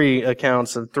 there's 3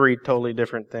 accounts of 3 totally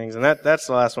different things, and that's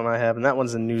the last one I have, and that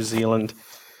one's in New Zealand.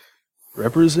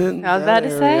 Represent. I was that about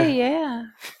to area. say, yeah.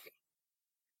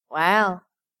 Wow.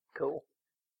 Cool.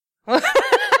 I'm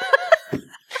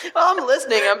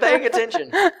listening. I'm paying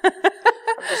attention. I'm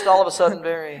just all of a sudden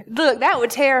very... Look, that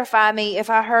would terrify me if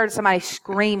I heard somebody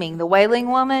screaming. The Wailing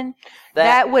Woman,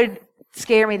 that would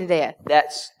scare me to death.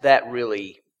 That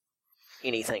really...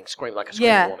 Anything scream like a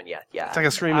screaming woman, yeah. It's like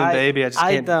a screaming baby. I just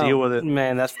can't deal with it.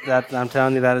 Man, that I'm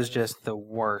telling you, that is just the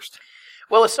worst.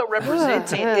 Well, it's so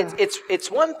representing.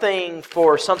 It's one thing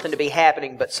for something to be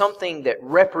happening, but something that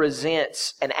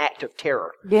represents an act of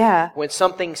terror. Yeah. When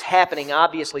something's happening,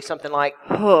 obviously something like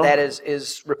that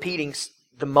is repeating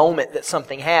the moment that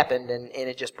something happened, and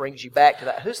it just brings you back to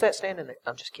that. Who's that standing there?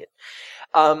 I'm just kidding.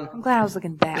 I'm glad I was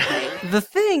looking that way. The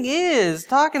thing is,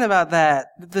 talking about that,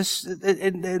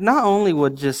 it not only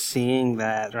would just seeing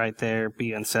that right there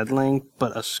be unsettling,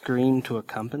 but a scream to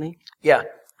accompany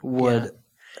would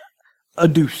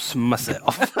adduce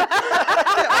myself.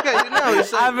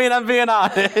 I mean, I'm being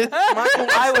honest.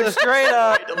 I would straight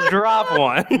up drop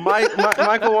one.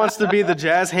 Michael wants to be the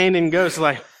jazz hand in Ghost,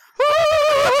 like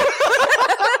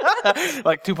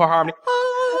like 2-part harmony.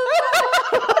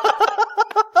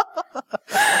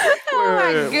 Oh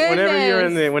my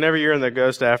goodness. Whenever you're in the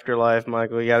ghost afterlife,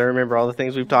 Michael, you got to remember all the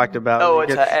things we've talked about. Oh,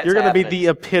 you're going to be the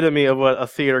epitome of what a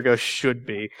theater ghost should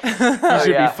be. You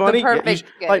should be funny. The perfect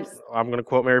like, ghost. I'm going to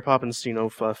quote Mary Poppins,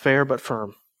 fair but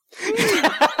firm. Get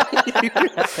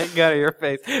out of your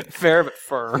face. Fair but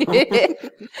firm.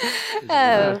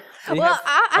 Oh. Well,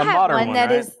 I a have modern one one, that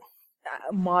right? is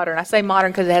modern. I say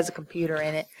modern because it has a computer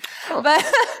in it. But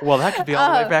Well, that could be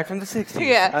all the way back from the 60s.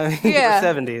 Yeah, I mean, yeah. the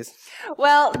 70s.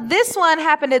 Well, this one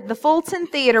happened at the Fulton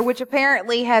Theater, which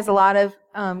apparently has a lot of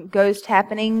ghost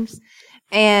happenings.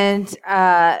 And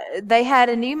they had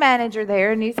a new manager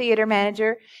there, a new theater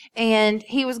manager, and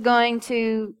he was going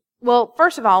to, well,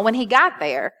 first of all, when he got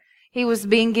there, he was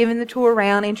being given the tour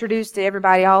around, introduced to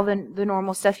everybody, all the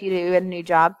normal stuff you do at a new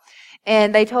job.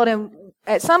 And they told him,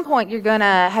 at some point, you're going to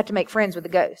have to make friends with the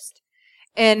ghost.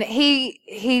 And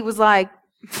he was like,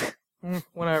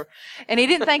 whatever. And he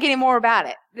didn't think any more about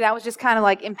it. That was just kind of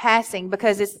like in passing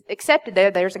because it's accepted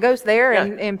there. There's a ghost there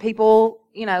and people,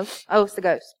 oh, it's the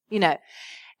ghost,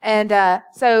 And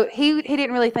so he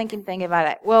didn't really think anything about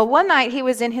it. Well, one night he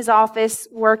was in his office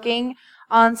working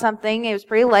on something. It was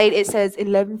pretty late. It says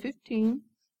 11:15.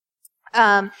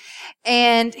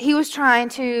 And he was trying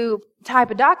to type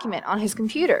a document on his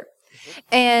computer.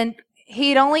 And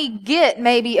he'd only get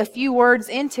maybe a few words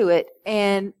into it,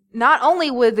 and not only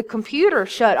would the computer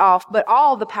shut off, but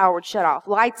all the power would shut off,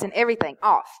 lights and everything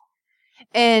off.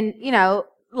 And,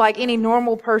 like any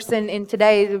normal person in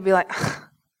today would be like,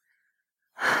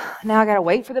 now I got to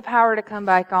wait for the power to come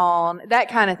back on, that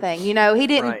kind of thing. He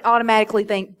didn't automatically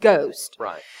think ghost.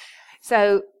 Right.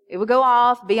 So it would go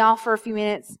off, be off for a few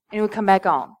minutes, and it would come back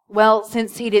on. Well,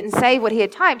 since he didn't save what he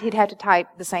had typed, he'd have to type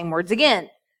the same words again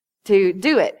to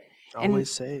do it.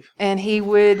 Always save. And he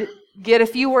would get a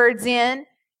few words in,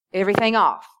 everything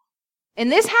off.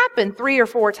 And this happened 3 or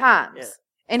 4 times. Yeah.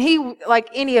 And he, like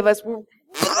any of us,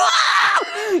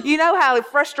 you know how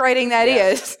frustrating that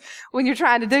is when you're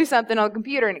trying to do something on a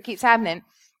computer and it keeps happening.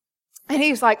 And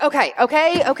he was like, okay,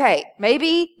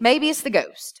 maybe it's the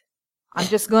ghost. I'm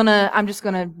just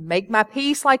gonna make my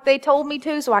peace like they told me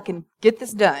to so I can get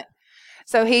this done.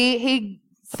 So he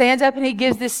stands up and he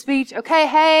gives this speech. Okay,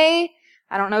 hey,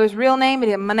 I don't know his real name,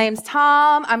 but my name's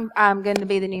Tom. I'm going to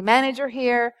be the new manager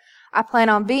here. I plan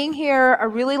on being here a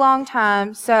really long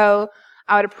time, so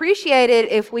I would appreciate it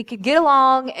if we could get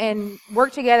along and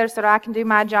work together so that I can do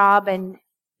my job and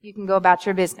you can go about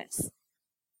your business.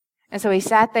 And so he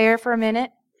sat there for a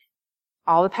minute.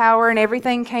 All the power and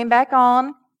everything came back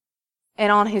on. And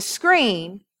on his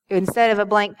screen, instead of a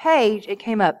blank page, it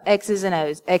came up X's and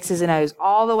O's,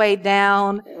 all the way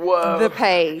down the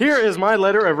page. Here is my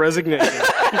letter of resignation.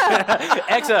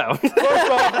 XO.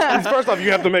 First off, you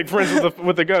have to make friends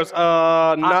with the ghost.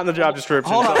 Not in the job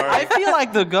description. Hold on. Sorry. I feel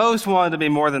like the ghost wanted to be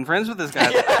more than friends with this guy.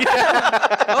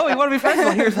 Oh, you want to be friends?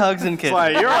 Well, here's hugs and kisses.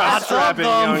 Like, you're a strapping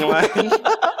young lady.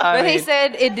 But he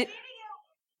said it.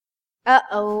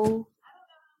 Uh-oh.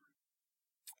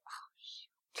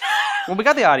 Well, we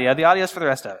got the audio. The audio's for the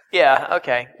rest of it. Yeah.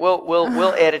 Okay.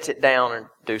 We'll edit it down and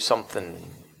do something.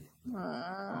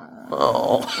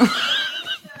 Oh.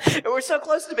 We're so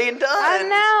close to being done. I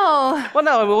know. Well,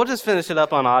 no, we'll just finish it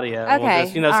up on audio. Okay.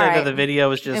 We'll just, say that the video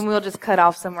was just. And we'll just cut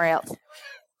off somewhere else.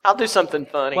 I'll do something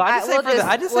funny. Well, I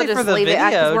just say for the leave it,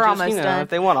 'cause video, we're just, almost done. if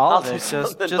they want all I'll of do it,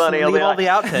 something just funny leave all on the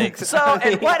outtakes. So,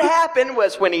 and what happened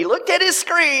was when he looked at his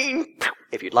screen,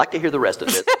 if you'd like to hear the rest of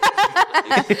it.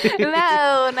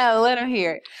 No, let him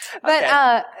hear it.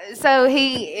 But so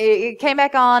he came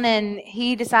back on and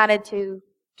he decided to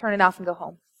turn it off and go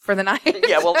home for the night.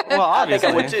 Yeah, well, I think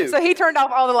I would too. So he turned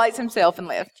off all the lights himself and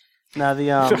left. Now the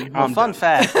fun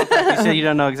fact. You said you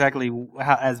don't know exactly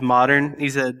how as modern. He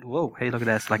said, "Whoa, hey, look at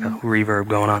that! It's like a reverb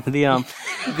going on." He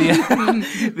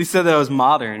said that it was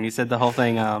modern. You said the whole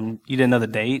thing. You didn't know the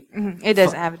date. Mm-hmm. It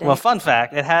doesn't have a date. Well, fun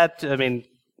fact. It had to. I mean,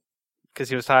 because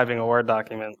he was typing a Word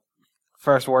document.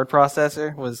 First word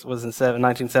processor was in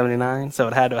 1979, so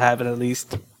it had to happen at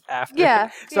least after. Yeah.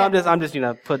 So I'm just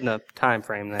putting a time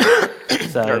frame there.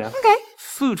 So Okay.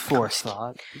 Food for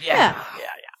thought. Yeah.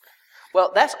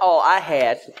 Well, that's all I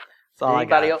had. That's all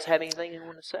Anybody I got. else have anything you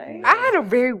want to say? I had a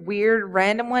very weird,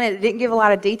 random one. It didn't give a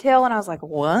lot of detail, and I was like,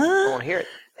 "What?" I want to hear it.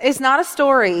 It's not a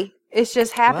story. It's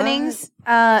just happenings.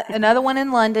 Another one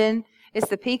in London. It's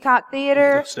the Peacock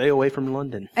Theater, Stay away from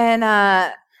London.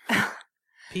 and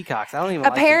Peacocks. I don't even.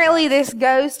 apparently like this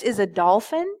ghost is a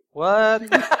dolphin. peacocks. What?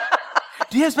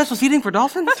 Do you have special seating for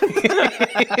dolphins? That's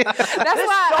This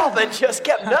why. dolphin just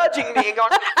kept nudging me and going,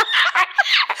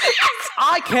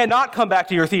 I cannot come back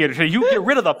to your theater till you get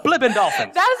rid of the flippin'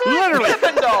 dolphins. That's what.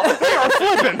 flipping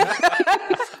dolphin.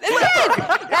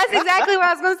 That's exactly what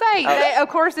I was going to say. Of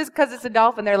course, it's because it's a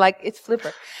dolphin. They're like, it's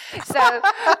Flipper. So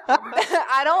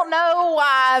I don't know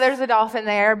why there's a dolphin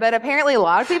there, but apparently a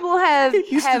lot of people have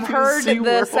heard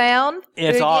the sound.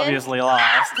 It's Again, obviously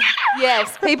lost.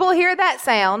 Yes, people hear that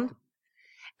sound,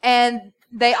 and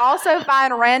they also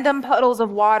find random puddles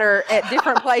of water at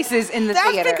different places in the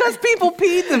That's theater. because people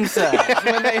peed themselves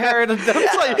when they heard a dolphin.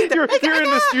 It's like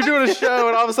you're doing a show,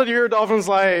 and all of a sudden you hear a dolphin's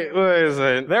like, what is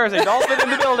it? There is a dolphin in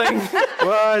the building.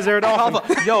 Why is there a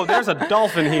dolphin? Yo, there's a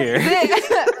dolphin here.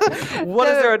 What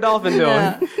is there a dolphin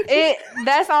doing?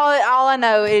 That's all I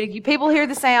know. People hear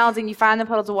the sounds and you find the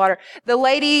puddles of water. The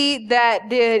lady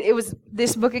that it was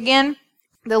this book again.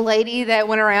 The lady that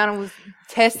went around and was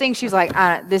testing, she's like,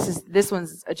 this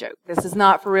one's a joke. This is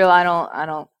not for real. I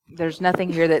don't, there's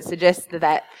nothing here that suggests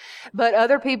that. But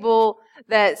other people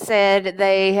that said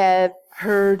they have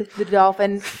heard the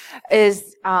dolphin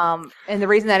is, and the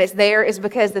reason that it's there is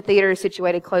because the theater is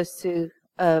situated close to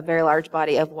a very large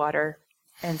body of water.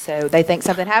 And so they think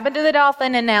something happened to the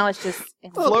dolphin, and now it's just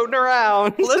Floating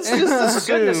around. Let's just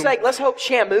For goodness assume. sake, let's hope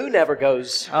Shamu never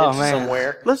goes Oh, man.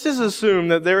 somewhere. Let's just assume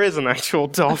that there is an actual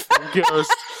dolphin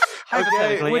ghost.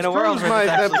 Hypothetically, Which in a world proves where this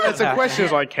actually that's could a question.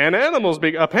 Is like, can animals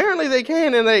be? Apparently they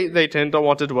can, and they tend to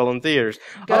want to dwell in theaters.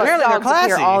 ghost Apparently they're dogs appear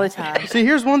classy. all the time. See,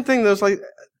 here's one thing that's like,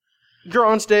 you're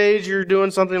on stage, you're doing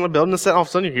something, like building a set, all of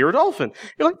a sudden you hear a dolphin.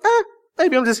 You're like,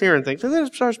 maybe I'm just hearing things. And then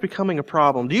it starts becoming a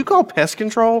problem. Do you call pest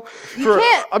control?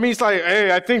 can't. I mean, it's like,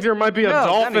 hey, I think there might be a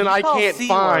dolphin I can't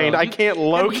find. I can't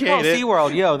locate you call it.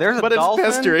 SeaWorld, yo, there's a But it's dolphin.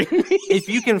 pestering me. If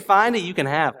you can find it, you can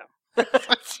have him.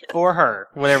 Or her,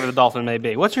 whatever the dolphin may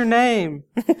be. What's your name?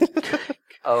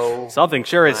 Oh, Something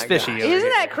sure is My fishy. God. over Isn't here.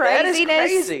 that that is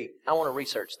craziness? crazy. I want to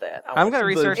research that. I'm going to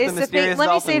research the It's the mysterious thing. Let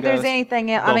me dolphin see if there's ghost.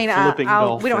 anything else. The I mean, flipping we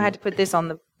dolphin. don't have to put this on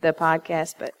the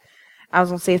podcast, but I was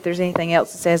going to see if there's anything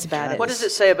else that says about it. What does it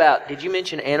say about? Did you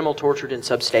mention animal tortured in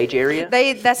substage area?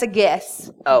 That's a guess.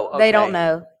 Oh, okay. They don't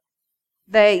know.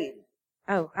 I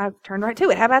turned right to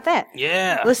it. How about that?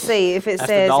 Yeah. Let's see if it That's the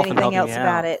says dolphin anything helping else you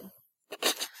about out. it.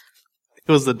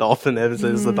 It was the dolphin. Evan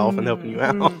said it's the dolphin helping you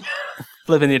out.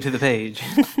 Flipping you to the page.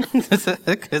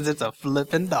 Because it's a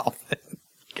flipping dolphin.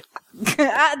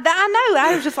 I know.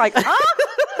 I was just like, huh?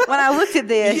 When I looked at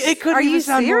this. It couldn't Are even you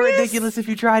sound more serious? ridiculous if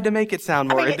you tried to make it sound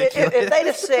more I mean, ridiculous. if they'd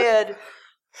have said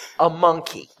a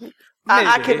monkey,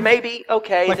 I could maybe,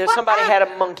 okay, there's somebody had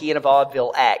a monkey in a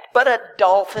vaudeville act, but a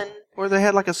dolphin? Or they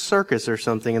had like a circus or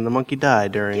something, and the monkey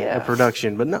died during Yeah. a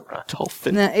production. But no,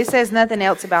 dolphin. No, it says nothing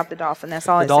else about the dolphin. That's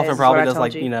all The it dolphin says. is probably what I does told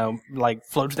like, you know, like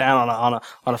floats down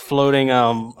on a floating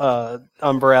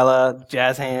umbrella,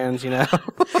 jazz hands, you know.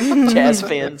 Jazz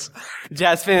fins.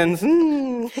 Jazz fins.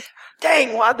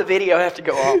 Dang, why'd the video have to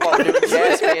go off while doing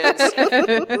jazz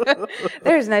fins?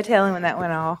 There's no telling when that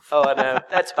went off. Oh, I know.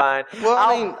 That's fine. Well,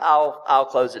 I mean- I'll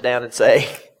close it down and say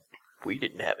we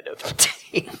didn't have enough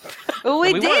tape. Well,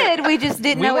 we We did. We just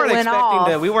didn't know it went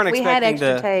off. We weren't had expecting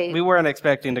extra to. tape. We weren't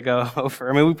expecting to go over.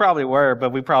 I mean, we probably were,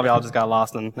 but we probably all just got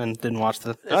lost and didn't watch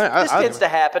the. This tends to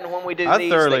happen when we do I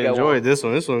these. thoroughly they go enjoyed on. this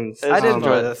one. This one's. I did was enjoy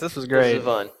fun. this. This was This great. is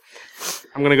fun.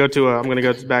 I'm gonna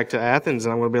go back to Athens,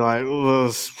 and I'm gonna be like,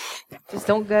 Just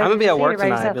don't go. I'm gonna be to at the work theater by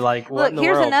tonight. yourself. Be like, what Look, in the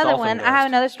here's world? another Dolphin one. ghost? I have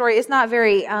another story. It's not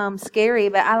very scary,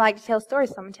 but I like to tell stories,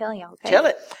 so I'm gonna tell y'all. Okay? Tell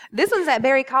it. This one's at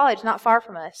Berry College, not far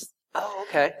from us. Oh,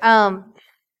 okay.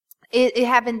 It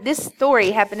happened. This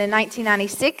story happened in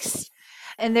 1996,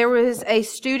 and there was a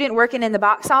student working in the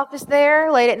box office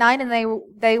there late at night, and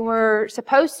they were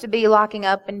supposed to be locking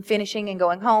up and finishing and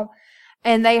going home,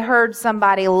 and they heard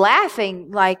somebody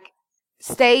laughing, like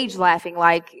stage laughing,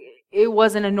 like it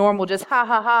wasn't a normal just ha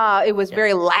ha ha. It was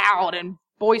very loud and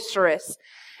boisterous,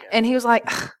 and he was like,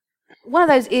 one of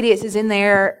those idiots is in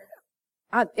there.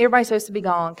 Everybody's supposed to be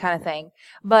gone kind of thing.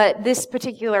 But this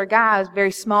particular guy was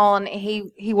very small, and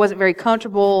he wasn't very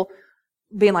comfortable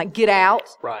being like, get out.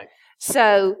 Right.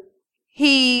 So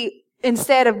he,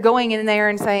 instead of going in there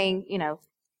and saying,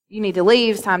 you need to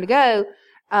leave, it's time to go,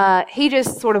 he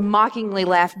just sort of mockingly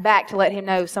laughed back to let him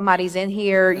know somebody's in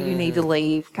here, you need to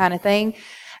leave kind of thing.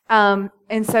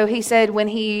 And so he said when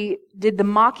he did the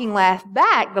mocking laugh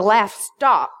back, the laugh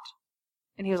stopped.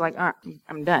 And he was like, all right,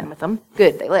 I'm done with them.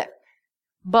 Good, they left.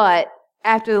 But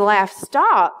after the laugh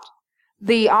stopped,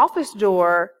 the office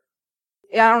door,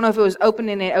 I don't know if it was open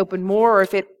and it opened more or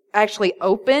if it actually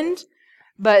opened,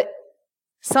 but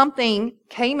something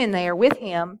came in there with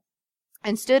him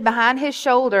and stood behind his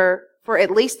shoulder for at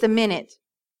least a minute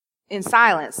in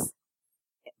silence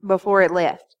before it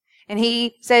left. And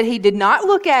he said he did not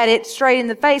look at it straight in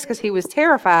the face because he was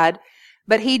terrified,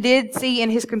 but he did see in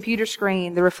his computer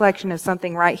screen the reflection of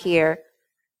something right here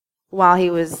while he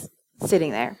was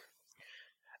sitting there.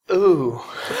 Ooh.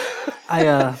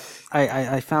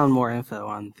 I found more info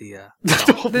on the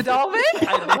The dolphin?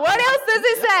 What else does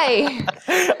it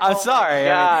say? I'm sorry.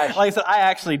 gosh. Like I said, I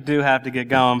actually do have to get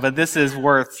going, but this is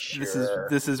worth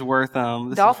this is worth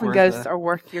Dolphin ghosts are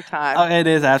worth your time. Oh, it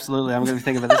is absolutely. I'm going to be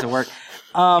thinking about this at work.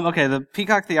 Okay, the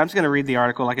Peacock Theater. I'm just going to read the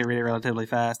article. I can read it relatively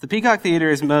fast. The Peacock Theater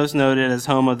is most noted as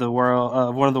home of the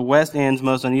world, one of the West End's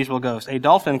most unusual ghosts, a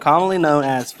dolphin commonly known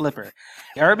as Flipper.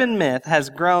 Urban myth has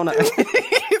grown.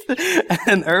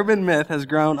 An urban myth has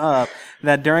grown up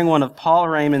that during one of Paul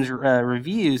Raymond's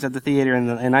reviews at the theater in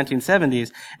the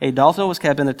 1970s, a dolphin was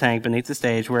kept in a tank beneath the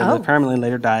stage where it permanently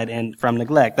later died from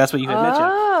neglect. That's what you had mentioned.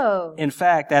 Oh. In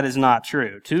fact, that is not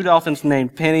true. Two dolphins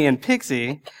named Penny and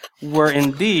Pixie were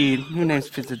indeed... Who names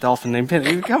a dolphin named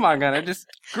Penny? Come on, Gunnar. Just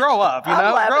grow up, you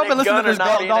know? Grow up and listen to this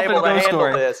dolphin ghost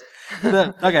story. This.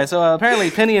 Okay, so apparently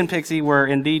Penny and Pixie were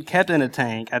indeed kept in a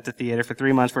tank at the theater for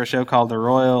 3 months for a show called The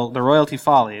Royalty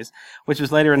Follies, which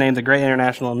was later named the Great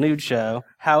International Nude Show.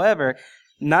 However,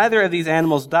 neither of these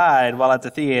animals died while at the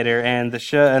theater, and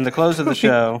the close of the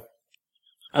show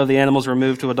of the animals were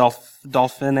moved to a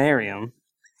dolphinarium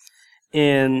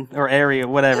area,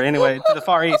 whatever. Anyway, to the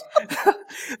far east.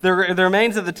 The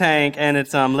remains of the tank and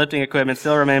its lifting equipment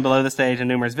still remain below the stage, and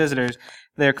numerous visitors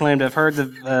there claim to have heard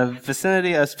the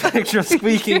vicinity of spectral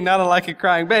squeaking, not unlike a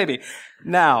crying baby.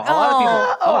 Now, a lot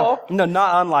of people,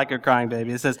 not unlike a crying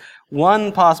baby. It says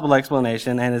one possible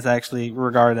explanation, and is actually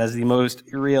regarded as the most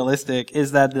realistic,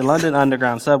 is that the London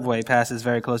Underground subway passes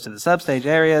very close to the substage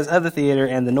areas of the theater,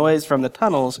 and the noise from the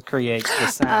tunnels creates the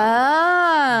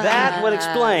sound. That would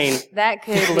explain that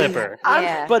could Flipper.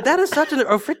 Yeah. But that is such a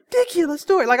ridiculous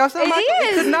story. Like I was saying,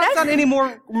 it could not sound any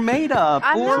more made up.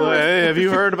 Well, hey, have you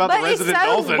heard about the But resident it's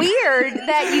so dolphin? weird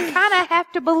that you kind of have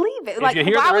to believe it. Like, you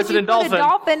hear why the would you resident put a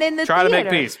dolphin in the try theater? to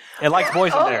make peace. It likes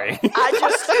boysenberry.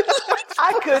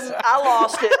 I couldn't. I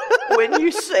lost it when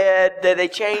you said that they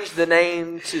changed the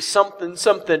name to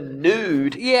something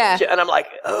nude. Yeah. And I'm like,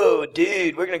 oh,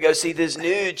 dude, we're gonna go see this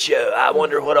nude show. I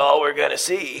wonder what all we're gonna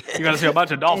see. You're going to see a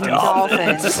bunch of dolphins.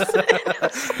 Dolphins.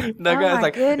 No, Oh guy's my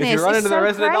like, goodness, if you run it's into the so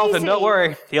resident dolphin, crazy. don't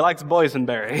worry. He likes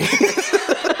boysenberry.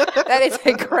 That is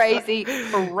a crazy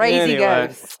Anyway,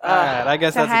 ghost. all right. I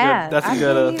guess to have. that's a I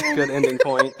good mean- good ending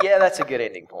point. Yeah, that's a good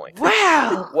ending point.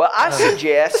 Wow. Well, I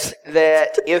suggest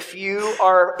that if you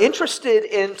are interested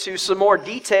into some more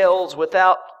details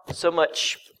without so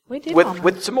much, We did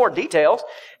with some more details,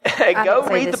 go didn't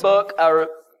say read the this book,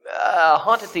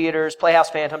 Haunted Theaters, Playhouse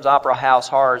Phantoms, Opera House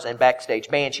Horrors, and Backstage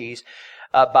Banshees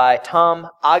by Tom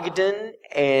Ogden.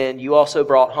 And you also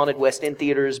brought Haunted West End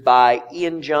Theaters by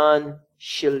Ian John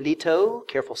Shillito,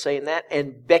 careful saying that,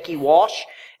 and Becky Walsh.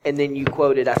 And then you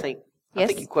quoted, I think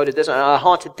you quoted this one,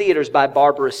 Haunted Theaters by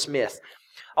Barbara Smith.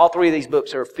 All three of these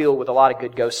books are filled with a lot of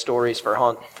good ghost stories for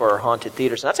haunted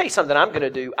theaters. And I'll tell you something I'm going to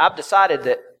do. I've decided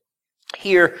that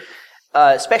here,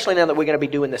 especially now that we're going to be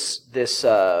doing this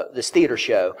theater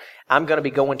show, I'm going to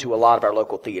be going to a lot of our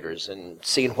local theaters and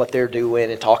seeing what they're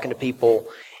doing and talking to people.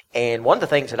 And one of the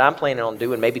things that I'm planning on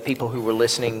doing, maybe people who are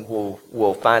listening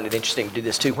will find it interesting to do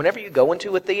this too. Whenever you go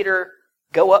into a theater,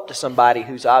 go up to somebody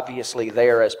who's obviously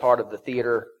there as part of the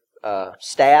theater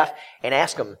staff and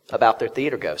ask them about their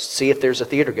theater ghosts. See if there's a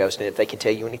theater ghost and if they can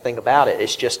tell you anything about it.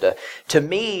 It's just to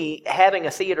me, having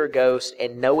a theater ghost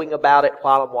and knowing about it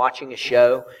while I'm watching a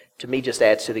show, to me just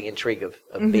adds to the intrigue of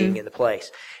being in the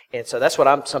place. And so that's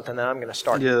something that I'm going to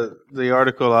start. Yeah, the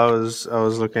article I was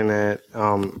looking at,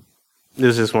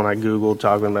 this is one I Googled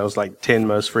talking about, it was like 10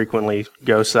 most frequently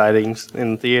ghost sightings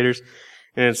in theaters.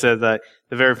 And it said that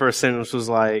the very first sentence was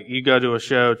like, you go to a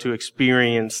show to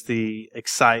experience the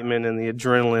excitement and the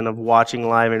adrenaline of watching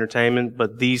live entertainment,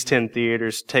 but these 10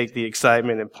 theaters take the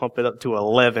excitement and pump it up to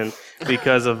 11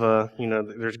 because of,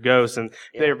 there's ghosts. And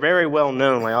they're very well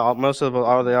known. Like all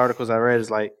the articles I read is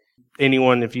like, a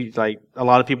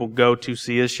lot of people go to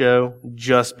see a show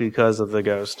just because of the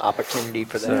ghost. Opportunity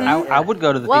for that. So, I would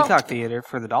go to the Peacock Theater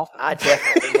for the dolphin. I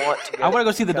definitely want to go. I want to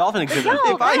go see the dolphin exhibit.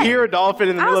 if I hear a dolphin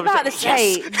in the I middle was of about a to show,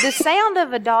 say, the sound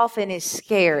of a dolphin is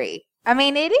scary. I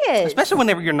mean, it is. Especially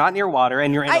whenever you're not near water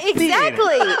and you're in a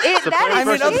Exactly. theater. That is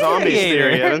versus zombies scary.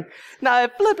 theory, Evan. Now,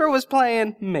 if Flipper was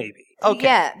playing, maybe. Okay.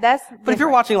 Yeah, that's. But if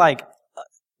you're watching,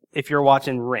 if you're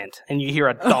watching Rent and you hear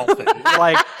a dolphin, you're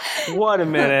like, what a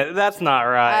minute. That's not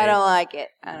right. I don't like it.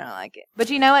 But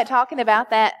you know what? Talking about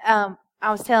that,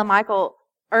 I was telling Michael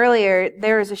earlier,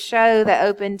 there was a show that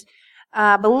opened,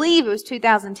 I believe it was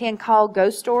 2010, called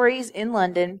Ghost Stories in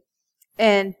London.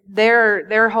 And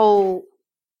their whole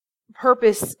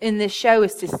purpose in this show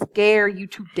is to scare you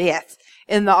to death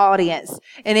in the audience.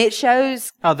 And it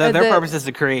shows. Oh, their purpose is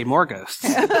to create more ghosts.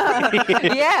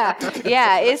 Yeah.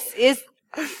 It's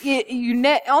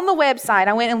on the website,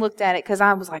 I went and looked at it because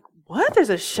I was like, what? There's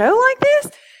a show like this?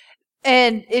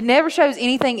 And it never shows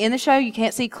anything in the show. You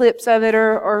can't see clips of it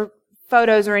or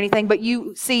photos or anything, but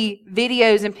you see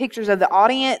videos and pictures of the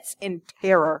audience in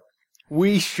terror.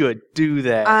 We should do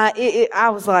that. I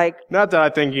was like, not that I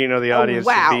think the audience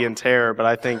should be in terror, but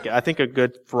I think a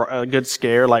good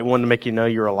scare, like one to make you know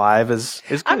you're alive, is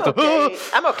good.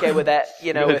 I'm okay with that.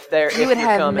 You would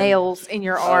have nails in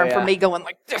your arm for me going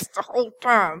like this the whole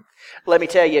time. Let me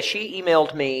tell you, she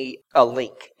emailed me a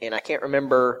link, and I can't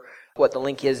remember what the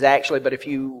link is actually, but if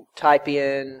you type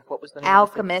in, what was the name?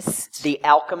 Alchemist. The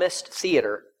Alchemist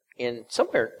Theater in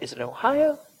somewhere, is it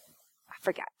Ohio? I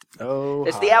forgot. Oh,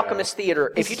 it's the Alchemist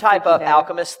Theater. If you type up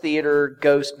Alchemist Theater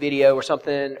ghost video or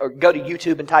something, or go to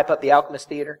YouTube and type up the Alchemist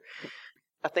Theater,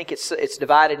 I think it's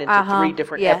divided into 3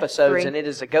 different episodes, 3. and it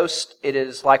is a ghost. It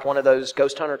is like one of those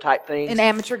ghost hunter type things. An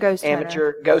amateur ghost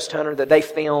hunter that they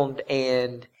filmed,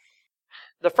 and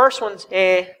the first one's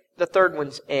the third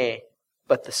one's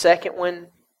but the second one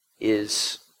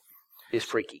is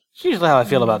freaky. It's usually how I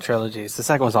feel about trilogies. The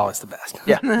second one's always the best.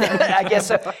 Yeah, I guess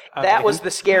so. That was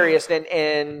the scariest,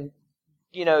 and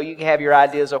you can have your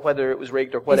ideas of whether it was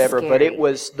rigged or whatever, but it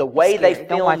was the way they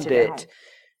filmed it.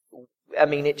 I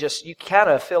mean, you kind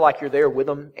of feel like you're there with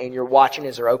them, and you're watching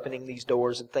as they're opening these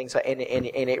doors and things, and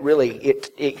it really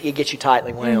it gets you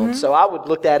tightly wound. So I would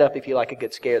look that up if you like a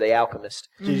good scare. The Alchemist.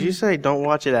 Did you say don't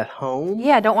watch it at home?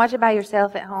 Yeah, don't watch it by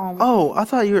yourself at home. Oh, I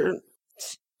thought you were.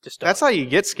 That's how you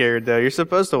get scared, though. You're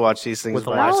supposed to watch these things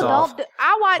by yourself.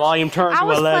 I watched. Volume turned to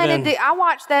 11. I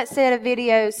watched that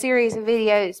series of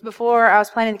videos before I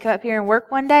was planning to come up here and work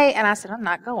one day, and I said, I'm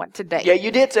not going today. Yeah, you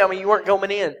did tell me you weren't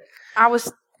going in.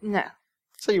 No.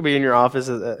 So you'd be in your office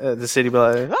at the city, be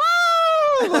like,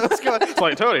 oh, let's go. It's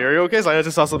like, Tony, are you okay? It's like, I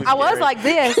just saw something scary. I was like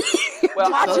this.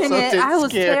 Watching it, I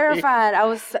was terrified.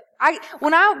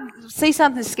 When I see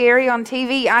something scary on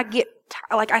TV, I get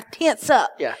I tense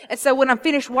up. Yeah. And so when I'm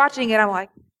finished watching it, I'm like,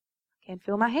 I can't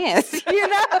feel my hands.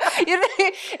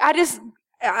 I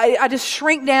just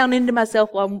shrink down into myself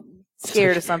while I'm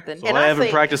scared of something. Well, I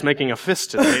haven't practiced making a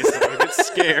fist today, so I get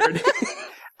scared.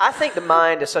 I think the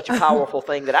mind is such a powerful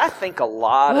thing that I think a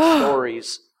lot of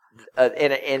stories,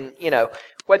 and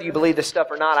whether you believe this stuff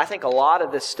or not, I think a lot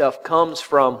of this stuff comes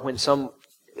from when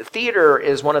theater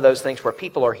is one of those things where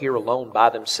people are here alone by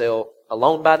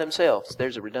themselves.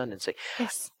 There's a redundancy.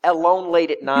 Yes. Alone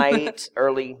late at night,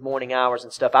 early morning hours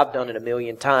and stuff. I've done it a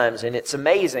million times, and it's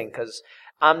amazing because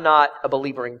I'm not a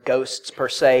believer in ghosts per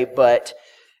se, but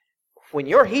when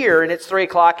you're here and it's 3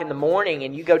 o'clock in the morning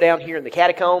and you go down here in the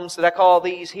catacombs that I call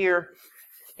these here,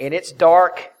 and it's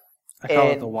dark. I call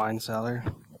it the wine cellar.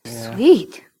 Yeah.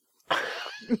 Sweet.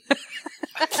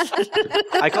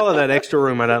 I call it that extra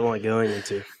room I don't like going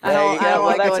into. I don't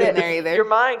like going in there either. Your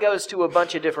mind goes to a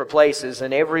bunch of different places,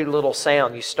 and every little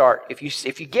sound you start. If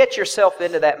you get yourself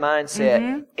into that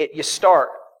mindset, you start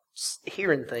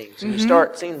hearing things and you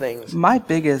start seeing things. My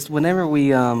biggest, whenever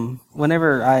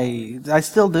I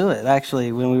still do it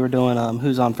actually. When we were doing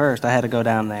Who's on First, I had to go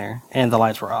down there and the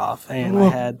lights were off, and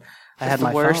I had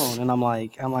my phone, and I'm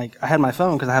like I had my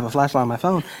phone because I have a flashlight on my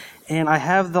phone. and I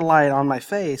have the light on my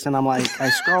face, and I'm like, I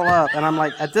scroll up, and I'm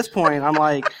like, at this point, I'm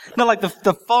like, no, like the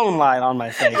phone light on my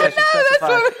face. I should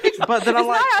specify. But then I'm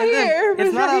like,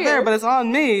 it's not out there, but it's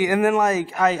on me. And then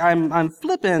like I'm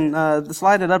flipping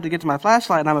slide it up to get to my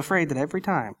flashlight, and I'm afraid that every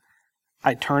time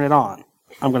I turn it on,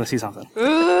 I'm gonna see something.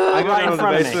 I go Right down in to the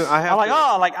front of me. basement. I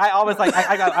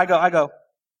go.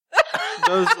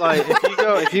 Those like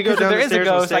if you go down There the is a stairs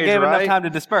on ghost. stage I gave right, enough time to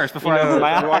disperse before you I opened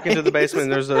my eyes. you walk into the basement.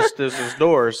 And there's those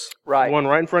doors. Right. One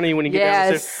right in front of you when you get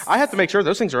down the stairs. I have to make sure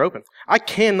those things are open. I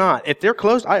cannot. If they're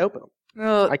closed, I open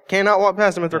them. I cannot walk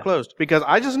past them if they're closed because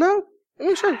I just know. I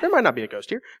mean, sure, there might not be a ghost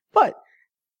here, but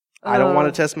I don't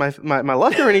want to test my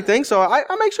luck or anything. So I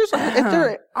make sure if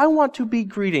they're, I want to be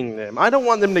greeting them. I don't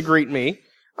want them to greet me.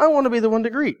 I want to be the one to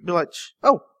greet. Be like,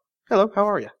 oh, hello, how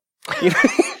are you?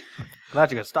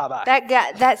 Glad you could stop by.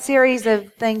 That series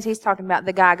of things he's talking about,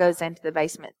 the guy goes into the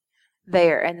basement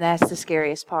there, and that's the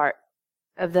scariest part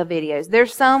of the videos.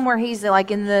 There's some where he's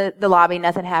like in the lobby,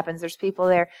 nothing happens. There's people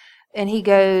there, and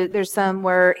there's some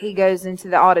where he goes into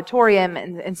the auditorium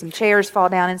and some chairs fall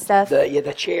down and stuff.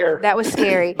 The chair. That was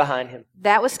scary. Behind him.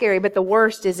 That was scary, but the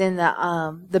worst is in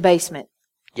the basement.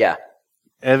 Yeah.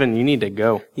 Evan, you need to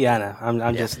go. Yeah, I know.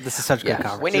 I'm just. This is such a good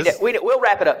conversation. We'll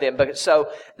wrap it up then. But so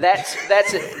that's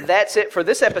it. That's it for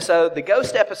this episode, the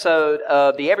ghost episode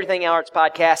of the Everything Arts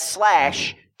Podcast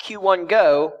 / Q1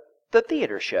 Go, the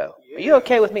theater show. Are you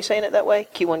okay with me saying it that way?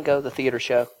 Q1 Go, the theater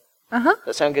show. Uh-huh. Does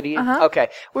that sound good to you? Uh-huh. Okay.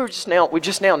 We just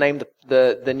now named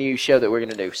the new show that we're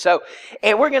gonna do. So,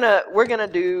 and we're gonna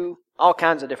do all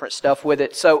kinds of different stuff with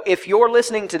it. So if you're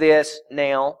listening to this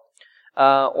now,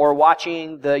 or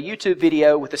watching the YouTube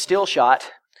video with the still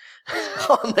shot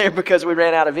on there because we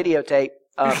ran out of videotape.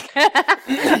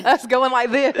 Us going like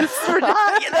this.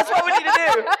 Yeah, that's what we need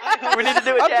to do. We need to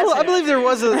do a jazz I believe there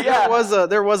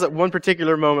was a one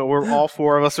particular moment where all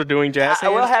four of us are doing jazz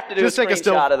hands. We'll have to do Just a take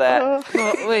screenshot of that.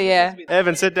 Well, yeah.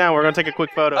 Evan, sit down. We're going to take a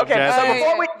quick photo of Okay, jazz so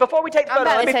hands. before we take the I'm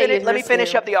photo, about to say let me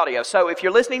finish up the audio. So if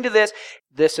you're listening to this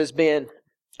has been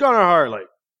Gunnar Hartley.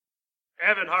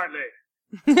 Evan Hartley.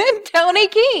 Toni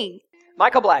King.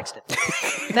 Michael Blackston.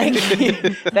 Thank you.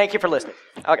 Thank you for listening.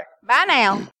 Okay. Bye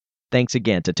now. Thanks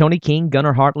again to Toni King,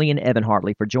 Gunnar Hartley, and Evan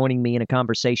Hartley for joining me in a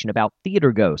conversation about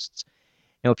theater ghosts.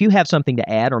 Now, if you have something to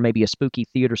add or maybe a spooky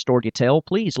theater story to tell,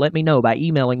 please let me know by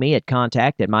emailing me at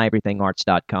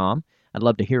contact@myeverythingarts.com. I'd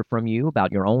love to hear from you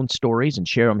about your own stories and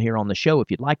share them here on the show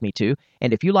if you'd like me to.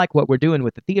 And if you like what we're doing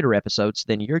with the theater episodes,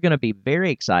 then you're going to be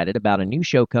very excited about a new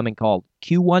show coming called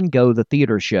Q1 Go, the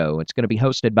Theater Show. It's going to be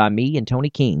hosted by me and Toni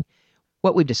King.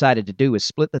 What we've decided to do is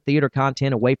split the theater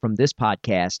content away from this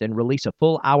podcast and release a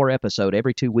full hour episode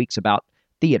every 2 weeks about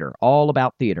theater, all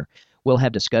about theater. We'll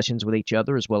have discussions with each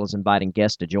other as well as inviting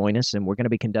guests to join us, and we're going to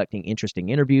be conducting interesting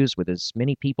interviews with as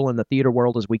many people in the theater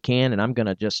world as we can, and I'm going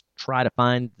to just try to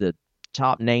find the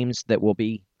top names that will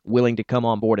be willing to come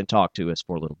on board and talk to us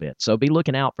for a little bit. So be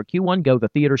looking out for Q1 Go, the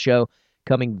Theater Show,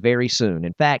 coming very soon.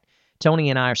 In fact, Toni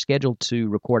and I are scheduled to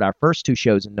record our first 2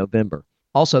 shows in November.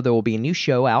 Also, there will be a new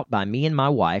show out by me and my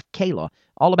wife, Kayla,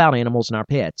 all about animals and our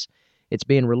pets. It's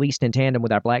being released in tandem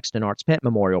with our Blackston Arts Pet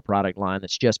Memorial product line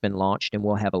that's just been launched, and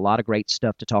we'll have a lot of great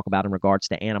stuff to talk about in regards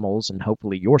to animals and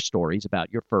hopefully your stories about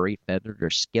your furry, feathered, or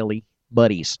scaly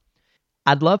buddies.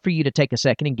 I'd love for you to take a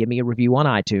second and give me a review on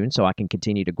iTunes so I can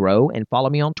continue to grow, and follow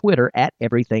me on Twitter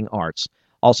 @EverythingArts.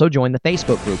 Also, join the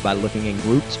Facebook group by looking in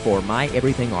groups for My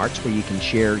Everything Arts, where you can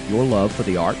share your love for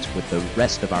the arts with the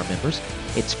rest of our members.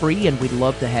 It's free, and we'd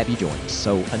love to have you join us.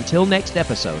 So until next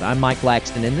episode, I'm Mike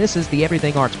Blackston, and this is the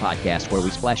Everything Arts Podcast, where we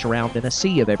splash around in a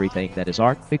sea of everything that is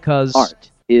art, because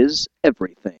art is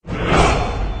everything.